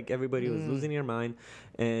hell? Like everybody was losing their mind,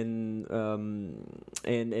 and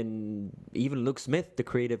even Luke Smith,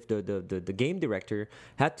 the game director,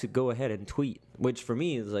 had to go ahead and tweet, which for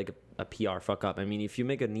me is like a PR fuck up. I mean, if you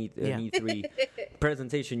make an E3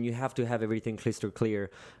 presentation, you have to have everything crystal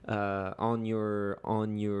clear on your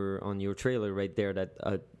trailer right there.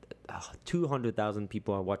 That 200,000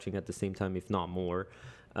 people are watching at the same time, if not more.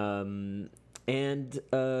 So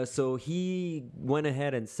he went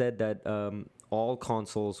ahead and said that all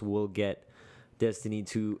consoles will get Destiny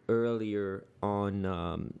 2 earlier on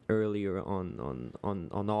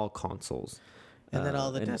all consoles. And then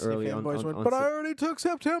all the and Destiny early on- fanboys on- went, on but I Sep- already took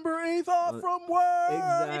September 8th off from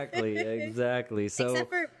work! Exactly. So Except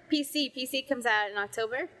for PC. PC comes out in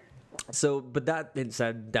October. but that being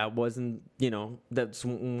said, that wasn't, that's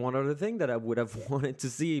one other thing that I would have wanted to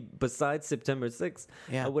see besides September 6th.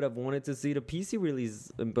 Yeah. I would have wanted to see the PC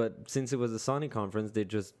release, but since it was a Sony conference, they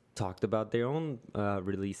just talked about their own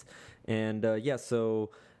release. And so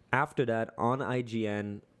after that, on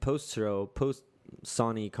IGN, post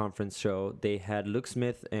Sony conference show, they had Luke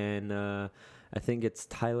Smith and I think it's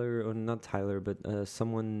Tyler, or not Tyler, but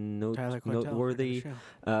someone Tyler Quintel, noteworthy.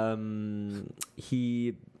 friend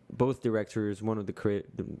Both directors, one of the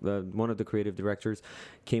creative directors,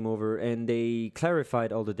 came over and they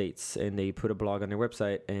clarified all the dates and they put a blog on their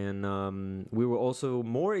website. And we were also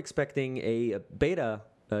more expecting a beta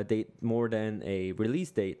date more than a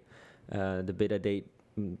release date. The beta date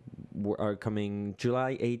are coming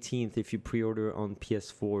July 18th if you pre-order on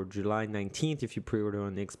PS4, July 19th if you pre-order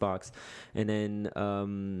on Xbox, and then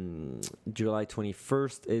July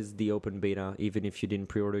 21st is the open beta. Even if you didn't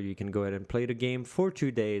pre-order, you can go ahead and play the game for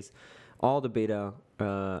 2 days. All the beta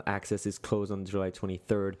access is closed on July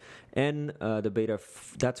 23rd, and the beta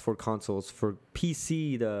that's for consoles. For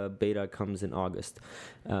PC, the beta comes in August,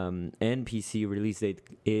 and PC release date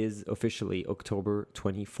is officially October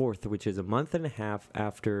 24th, which is a month and a half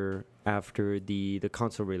after the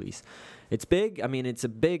console release. It's big. I mean, it's a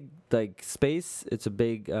big space. It's a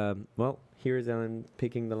big Here's Ellen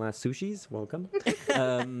picking the last sushis. Welcome.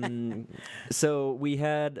 So we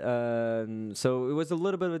had. So it was a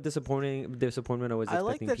little bit of a disappointment. I was I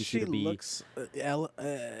like expecting that PC she to be. looks.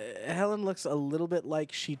 Helen looks a little bit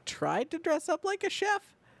like she tried to dress up like a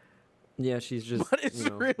chef. Yeah, she's just. But it's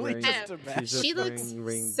really wearing- just a mess. she's just She looks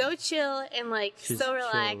wearing- so chill and She's so chill.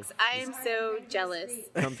 relaxed. I am so jealous.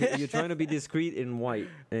 You're trying to be discreet in white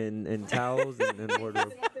and towels and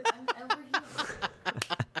wardrobe.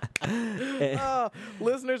 Oh,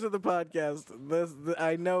 listeners of the podcast,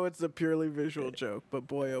 I know it's a purely visual joke, but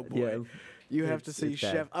boy, oh boy, Yeah, you have to it's- see it's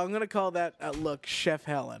bad. Chef. I'm gonna call that look Chef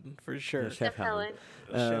Helen for sure. Chef Chef Helen.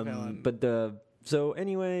 Chef Helen. But so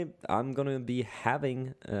anyway, I'm gonna be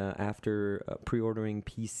having after pre-ordering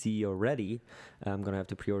PC already. I'm gonna have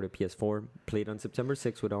to pre-order PS4, play it on September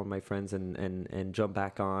 6th with all my friends, and jump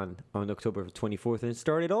back on October 24th and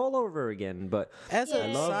start it all over again. But As a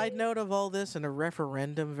Yay. side note of all this and a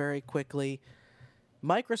referendum, very quickly,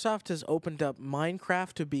 Microsoft has opened up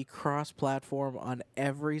Minecraft to be cross-platform on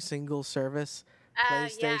every single service. Yeah, I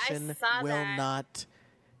PlayStation saw will that.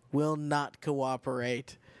 not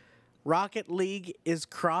cooperate. Rocket League is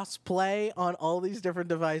cross-play on all these different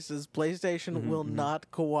devices. PlayStation will not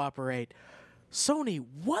cooperate. Sony,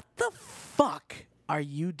 what the fuck are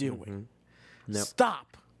you doing? Nope.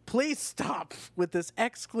 Stop. Please stop with this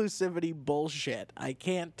exclusivity bullshit. I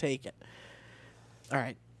can't take it. All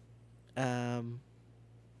right.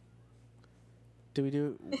 Do we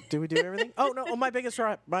do everything? Oh no! My biggest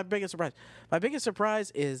surprise. My biggest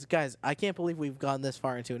surprise is, guys. I can't believe we've gone this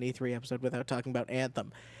far into an E3 episode without talking about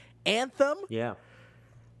Anthem. Anthem. Yeah.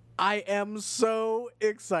 I am so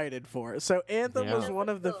excited for. So Anthem Yeah. was one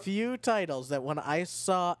of the few titles that when I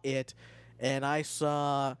saw it, and I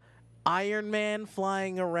saw Iron Man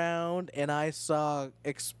flying around, and I saw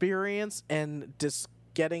experience and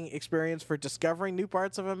getting experience for discovering new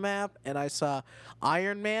parts of a map, and I saw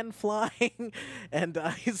Iron Man flying, and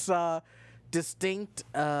I saw distinct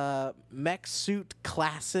mech suit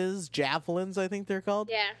classes, javelins, I think they're called.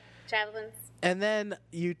 Yeah, javelins. And then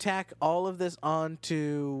you tack all of this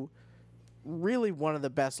onto really one of the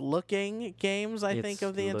best looking games, I think, It's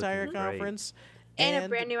of the entire looking great. conference. And a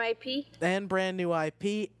brand new IP. And brand new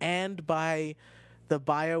IP, and by the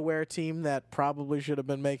BioWare team that probably should have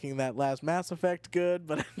been making that last Mass Effect good,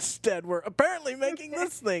 but instead we're apparently making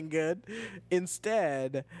this thing good.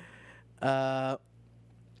 Instead,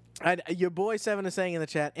 your boy Seven is saying in the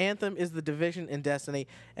chat, Anthem is the Division in Destiny.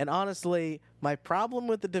 And honestly, my problem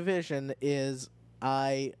with the Division is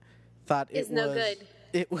I thought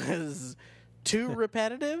it was too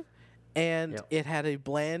repetitive, and Yep. it had a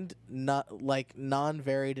bland,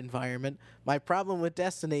 non-varied environment. My problem with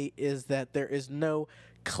Destiny is that there is no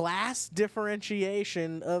class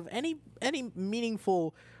differentiation of any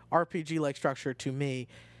meaningful RPG-like structure to me.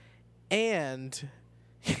 And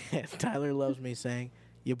Tyler loves me saying,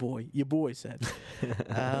 your boy said.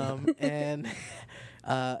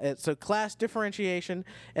 So class differentiation,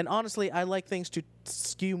 and honestly, I like things to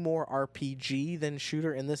skew more RPG than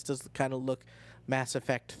shooter, and this does kind of look Mass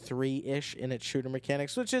Effect 3-ish in its shooter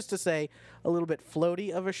mechanics, which is to say a little bit floaty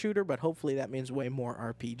of a shooter, but hopefully that means way more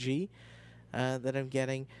RPG that I'm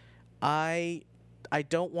getting. I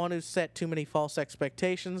don't want to set too many false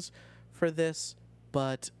expectations for this,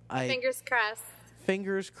 but Fingers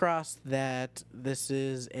crossed that this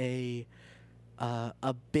is a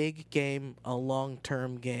big game, a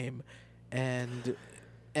long-term game, and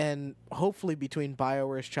hopefully between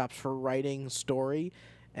BioWare's chops for writing story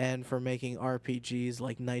and for making RPGs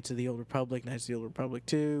like Knights of the Old Republic, Knights of the Old Republic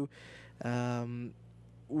 2,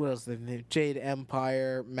 what else? Jade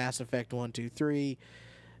Empire, Mass Effect 1, 2, 3.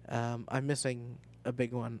 I'm missing a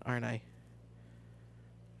big one, aren't I?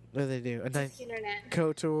 What do they do? Internet.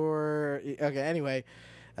 KOTOR. Okay. Anyway,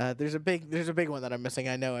 there's a big one that I'm missing.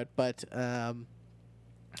 I know it, but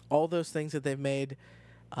all those things that they've made,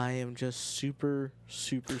 I am just super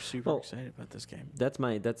excited about this game. That's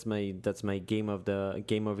my game of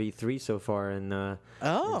E3 so far, and and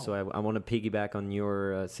so I want to piggyback on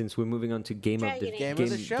your since we're moving on to game of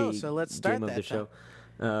the show. So let's start game that. Of the show.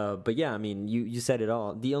 But yeah, I mean, you said it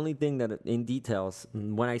all. The only thing that in details,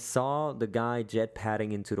 when I saw the guy jet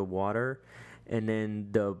padding into the water, and then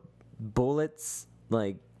the bullets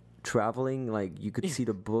like traveling, like you could see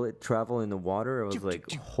the bullet travel in the water, I was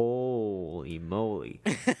like, holy moly.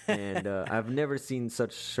 And I've never seen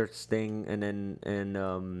such thing.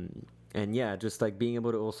 And yeah, just like being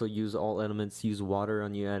able to also use all elements, use water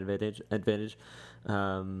on your advantage. It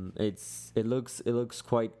looks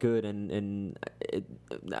quite good, and it,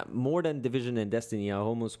 more than Division and Destiny, I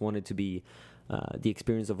almost wanted to be the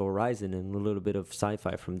experience of Horizon and a little bit of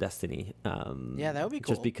sci-fi from Destiny. Yeah, that would be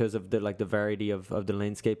cool. Just because of the variety of the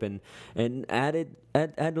landscape, and add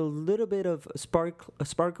a little bit of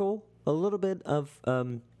sparkle, a little bit of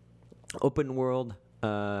open world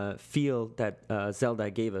feel that Zelda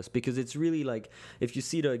gave us, because it's really like, if you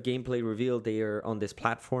see the gameplay reveal, they are on this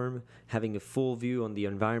platform having a full view on the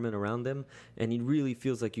environment around them, and it really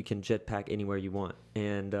feels like you can jetpack anywhere you want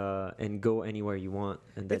and go anywhere you want,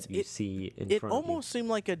 and that you see in front of you. It almost seemed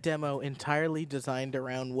like a demo entirely designed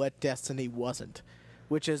around what Destiny wasn't,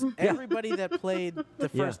 which is everybody that played the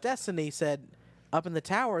first Destiny said up in the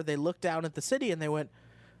tower, they looked down at the city and they went,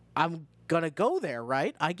 I'm gonna go there,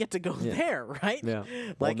 right? I get to go there, right? Yeah.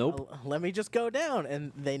 Like, well, nope. Let me just go down,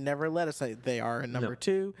 and they never let us. They are in number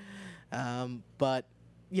 2, but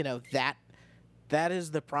you know that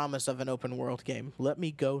is the promise of an open world game. Let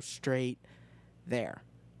me go straight there.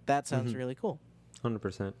 That sounds really cool.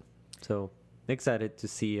 100%. So excited to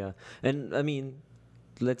see. And I mean,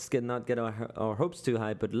 let's not get our hopes too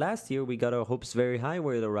high. But last year we got our hopes very high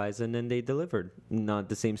with Horizon, and they delivered. Not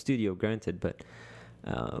the same studio, granted, but.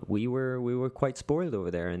 we were quite spoiled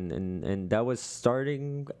over there, and that was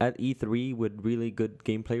starting at E3 with really good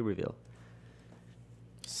gameplay reveal.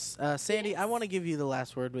 Sandy, I want to give you the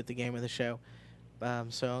last word with the game of the show.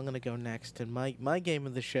 So I'm going to go next. And my game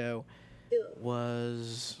of the show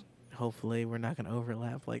was, hopefully we're not going to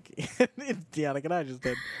overlap like Deanna and I just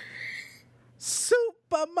did,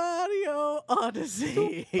 Super Mario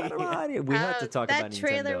Odyssey. Super Mario. We had to talk about Nintendo. That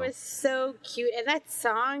trailer was so cute. And that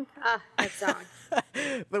song, that song.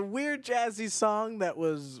 The weird jazzy song that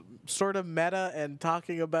was sort of meta and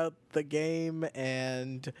talking about the game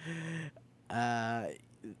and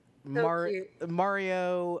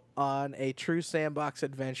Mario on a true sandbox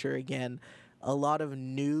adventure again. A lot of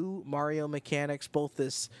new Mario mechanics, both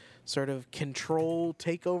this sort of control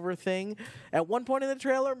takeover thing. At one point in the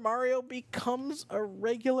trailer, Mario becomes a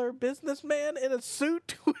regular businessman in a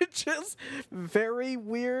suit, which is very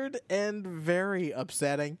weird and very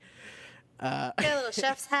upsetting. Got a little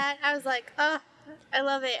chef's hat. I was like, oh, I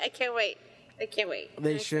love it. I can't wait.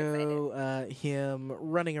 They show him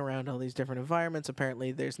running around all these different environments.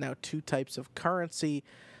 Apparently, there's now 2 types of currency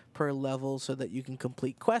per level so that you can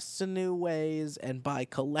complete quests in new ways and buy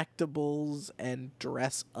collectibles and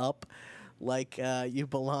dress up like you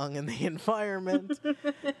belong in the environment.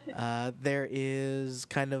 There is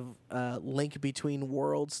kind of a link between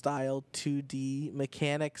world-style 2D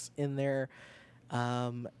mechanics in there.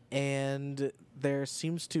 And there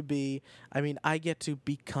seems to be, I get to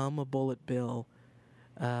become a Bullet Bill.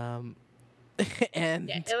 And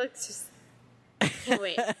yeah, it looks just, I can't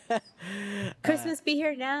wait. Christmas be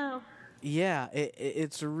here now. Yeah,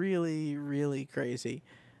 it's really, really crazy.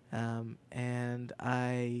 And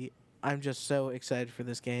I'm just so excited for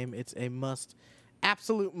this game. It's a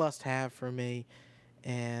absolute must have for me.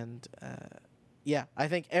 And, yeah, I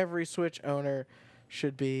think every Switch owner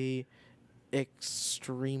should be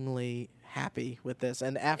extremely happy with this,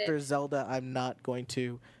 and after Zelda, I'm not going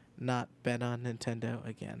to not bet on Nintendo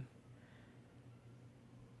again.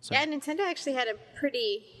 So. Yeah, Nintendo actually had a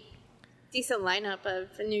pretty decent lineup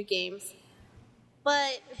of new games,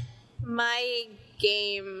 but my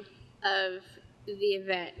game of the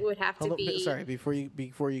event would have to be. Sorry, before you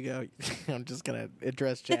go, I'm just gonna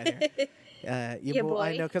address chat here. Your boy.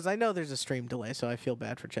 I know, because I know there's a stream delay, so I feel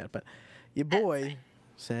bad for chat. But your boy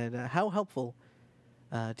said, how helpful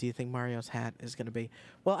do you think Mario's hat is going to be?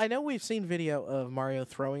 Well, I know we've seen video of Mario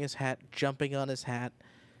throwing his hat, jumping on his hat.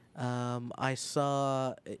 I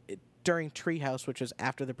saw during Treehouse, which was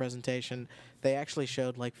after the presentation, they actually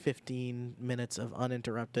showed like 15 minutes of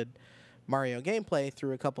uninterrupted Mario gameplay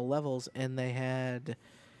through a couple levels, and they had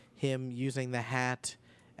him using the hat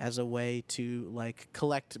as a way to like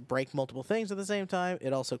break multiple things at the same time.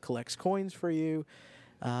 It also collects coins for you.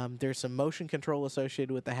 There's some motion control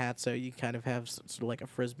associated with the hat, so you kind of have sort of like a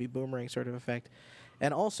frisbee boomerang sort of effect.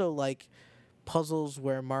 And also like puzzles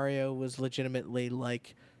where Mario was legitimately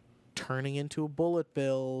like turning into a Bullet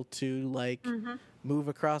Bill to like move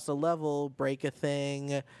across a level, break a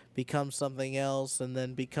thing, become something else, and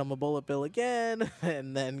then become a Bullet Bill again,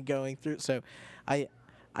 and then going through. So I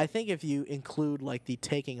think if you include like the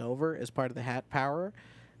taking over as part of the hat power,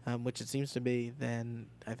 which it seems to be, then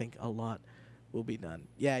I think a lot will be done.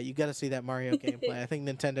 Yeah, you got to see that Mario gameplay. I think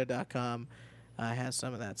Nintendo.com has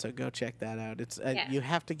some of that, so go check that out. It's you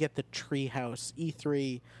have to get the Treehouse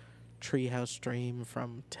E3 Treehouse stream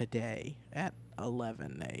from today at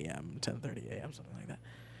 11 a.m., 10:30 a.m., something like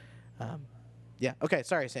that. Yeah. Okay.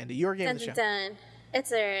 Sorry, Sandy. Your game of the show. Done.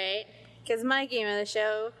 It's all right. Because my game of the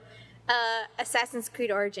show, Assassin's Creed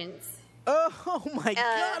Origins. Oh my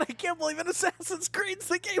god, I can't believe an Assassin's Creed's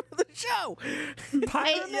the game of the show!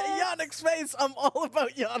 Yannick's face, I'm all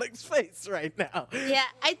about Yannick's face right now. Yeah,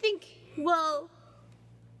 I think, well,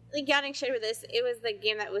 like Yannick shared with us, it was the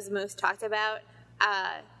game that was most talked about.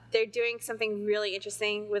 They're doing something really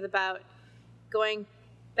interesting with about going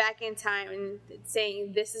back in time and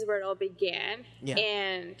saying this is where it all began. Yeah.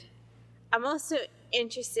 And I'm also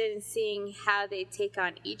interested in seeing how they take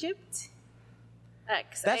on Egypt.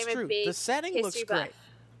 That's true. The setting looks great.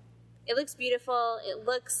 It looks beautiful. It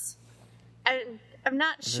looks. I'm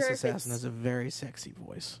not sure. This assassin has a very sexy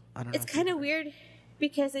voice. I don't know. It's kind of weird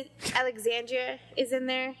because Alexandria is in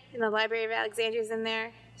there, and the Library of Alexandria is in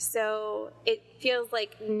there, so it feels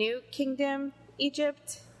like New Kingdom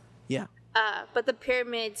Egypt. Yeah. But the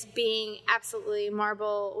pyramids being absolutely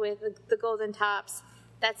marble with the golden tops,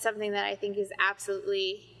 that's something that I think is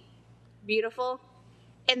absolutely beautiful.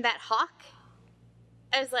 And that hawk.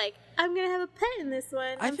 I was like, I'm going to have a pet in this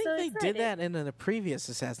one. I think they did that in a previous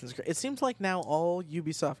Assassin's Creed. It seems like now all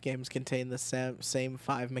Ubisoft games contain the same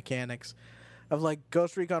 5 mechanics of like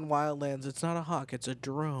Ghost Recon Wildlands. It's not a hawk, it's a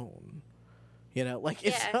drone. You know, like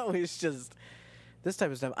it's Yeah. always just this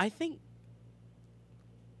type of stuff. I think.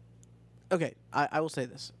 Okay, I will say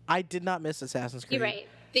this: I did not miss Assassin's Creed. You're right.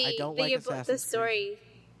 I don't like Assassin's the Creed. story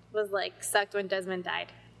was like sucked when Desmond died.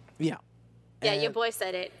 Yeah. Yeah, your And- boy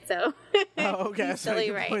said it, so Oh, okay. he's So totally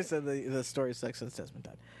your right. boy said the story sucks since Desmond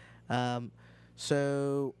died.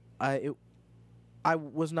 So I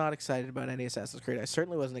was not excited about any Assassin's Creed. I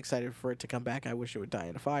certainly wasn't excited for it to come back. I wish it would die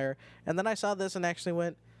in a fire. And then I saw this and actually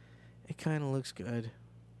went, it kind of looks good.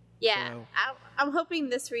 Yeah, So- I'm hoping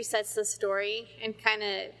this resets the story and kind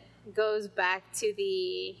of goes back to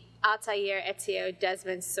the Altair, Ezio,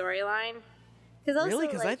 Desmond storyline. Really?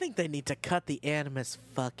 Because I think they need to cut the Animus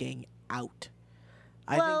fucking out.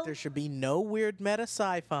 I Well- think there should be no weird meta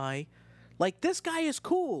sci-fi. Like, this guy is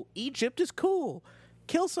cool. Egypt is cool.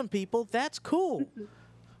 Kill some people. That's cool.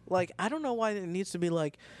 Like, I don't know why it needs to be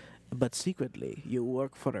like, but secretly, you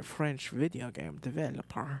work for a French video game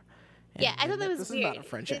developer. Yeah, I thought that was this weird. is not a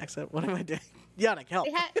French accent. What am I doing? Yannick, help.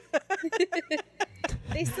 They had.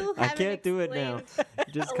 They still I haven't can't do it now. explained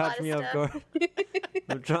You just a caught lot of me off stuff. guard.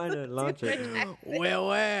 I'm trying to launch it. Well,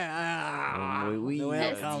 Oui, oui,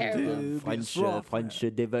 That's terrible. French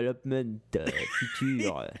development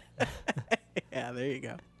future. Yeah, there you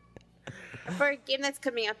go. For a game that's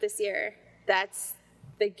coming out this year, that's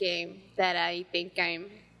the game that I think I'm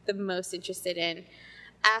the most interested in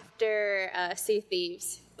after Sea of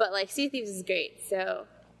Thieves. But like Sea of Thieves is great, so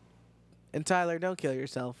And Tyler, don't kill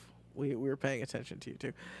yourself. We were paying attention to you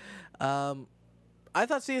too. I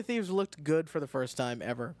thought Sea of Thieves looked good for the first time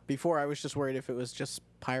ever. Before, I was just worried if it was just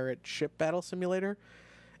pirate ship battle simulator.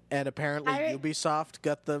 And apparently Ubisoft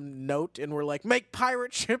got the note and were like, make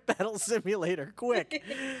pirate ship battle simulator quick.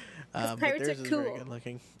 But pirates theirs are is very cool. good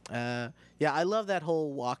looking. Yeah, I love that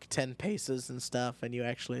whole walk 10 paces and stuff, and you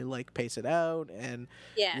actually like pace it out, and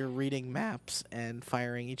Yeah. you're reading maps and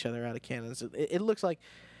firing each other out of cannons. It looks like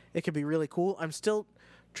it could be really cool. I'm still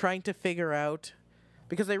trying to figure out,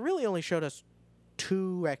 because they really only showed us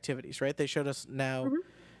 2 activities, right? They showed us now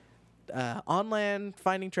on land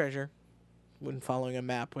finding treasure when following a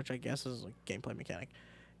map, which I guess is a gameplay mechanic,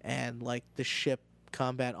 and like the ship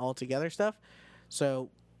combat altogether stuff. So,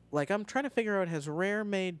 like, I'm trying to figure out, has Rare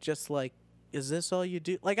made just like, is this all you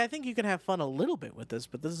do? Like, I think you can have fun a little bit with this,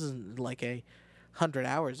 but this isn't like a 100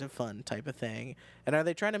 hours of fun type of thing. And are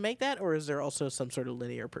they trying to make that, or is there also some sort of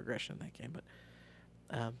linear progression in that game?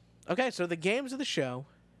 But okay, so the games of the show: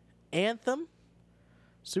 Anthem,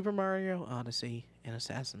 Super Mario Odyssey, and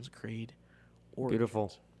Assassin's Creed Origins.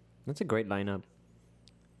 Beautiful. That's a great lineup.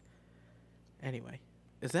 Anyway,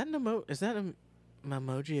 is that an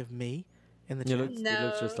emoji of me in the It chat?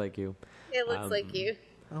 looks just No. like you. it looks like you.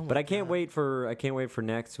 Oh But my I can't God. wait for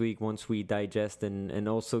next week once we digest and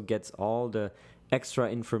also gets all the extra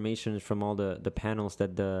information from all the panels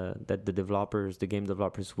that the game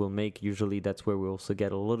developers will make. Usually that's where we also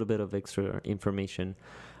get a little bit of extra information.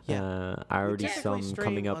 Yeah. I already Typically saw them stream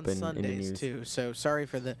coming up on in the Sundays news. too. So sorry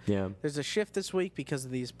for the. Yeah. There's a shift this week because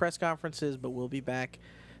of these press conferences, but we'll be back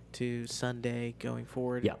to Sunday going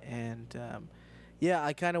forward. Yeah. And yeah,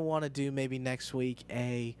 I kind of want to do maybe next week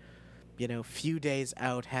a, few days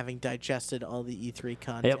out, having digested all the E3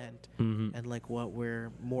 content Mhm. and like what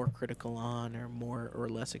we're more critical on or more or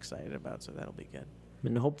less excited about. So that'll be good.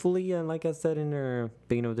 And hopefully, like I said in the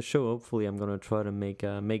beginning of the show, hopefully I'm gonna try to make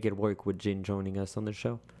it work with Jin joining us on the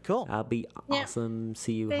show. Cool. That'll be Yeah. awesome.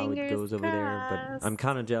 See how it Fingers goes over there. But crossed. I'm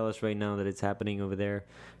kind of jealous right now that it's happening over there,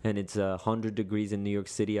 and it's 100 degrees in New York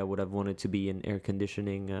City. I would have wanted to be in air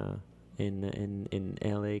conditioning in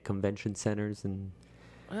LA convention centers and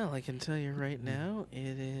Well, I can tell you right now,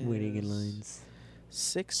 it is waiting in lines.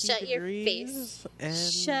 60 Shut your degrees face. and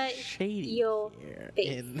Shut shady your here face.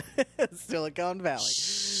 in Silicon Valley.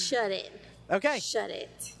 Shut it. Okay, Shut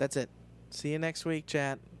it. that's it. See you next week,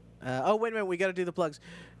 chat. Oh, wait a minute. We got to do the plugs.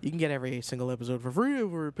 You can get every single episode for free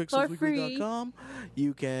over at pixelsweekly.com.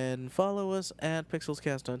 You can follow us at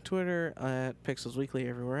PixelsCast on Twitter, at Pixels Weekly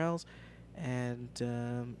everywhere else. And,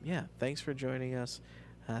 yeah, thanks for joining us.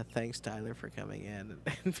 Thanks, Tyler, for coming in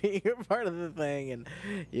and being a part of the thing. And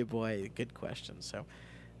your boy, good questions. So,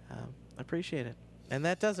 appreciate it. And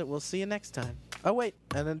that does it. We'll see you next time. Oh, wait.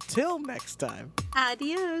 And until next time.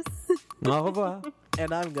 Adios. Au revoir.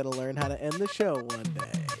 And I'm going to learn how to end the show one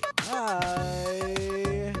day.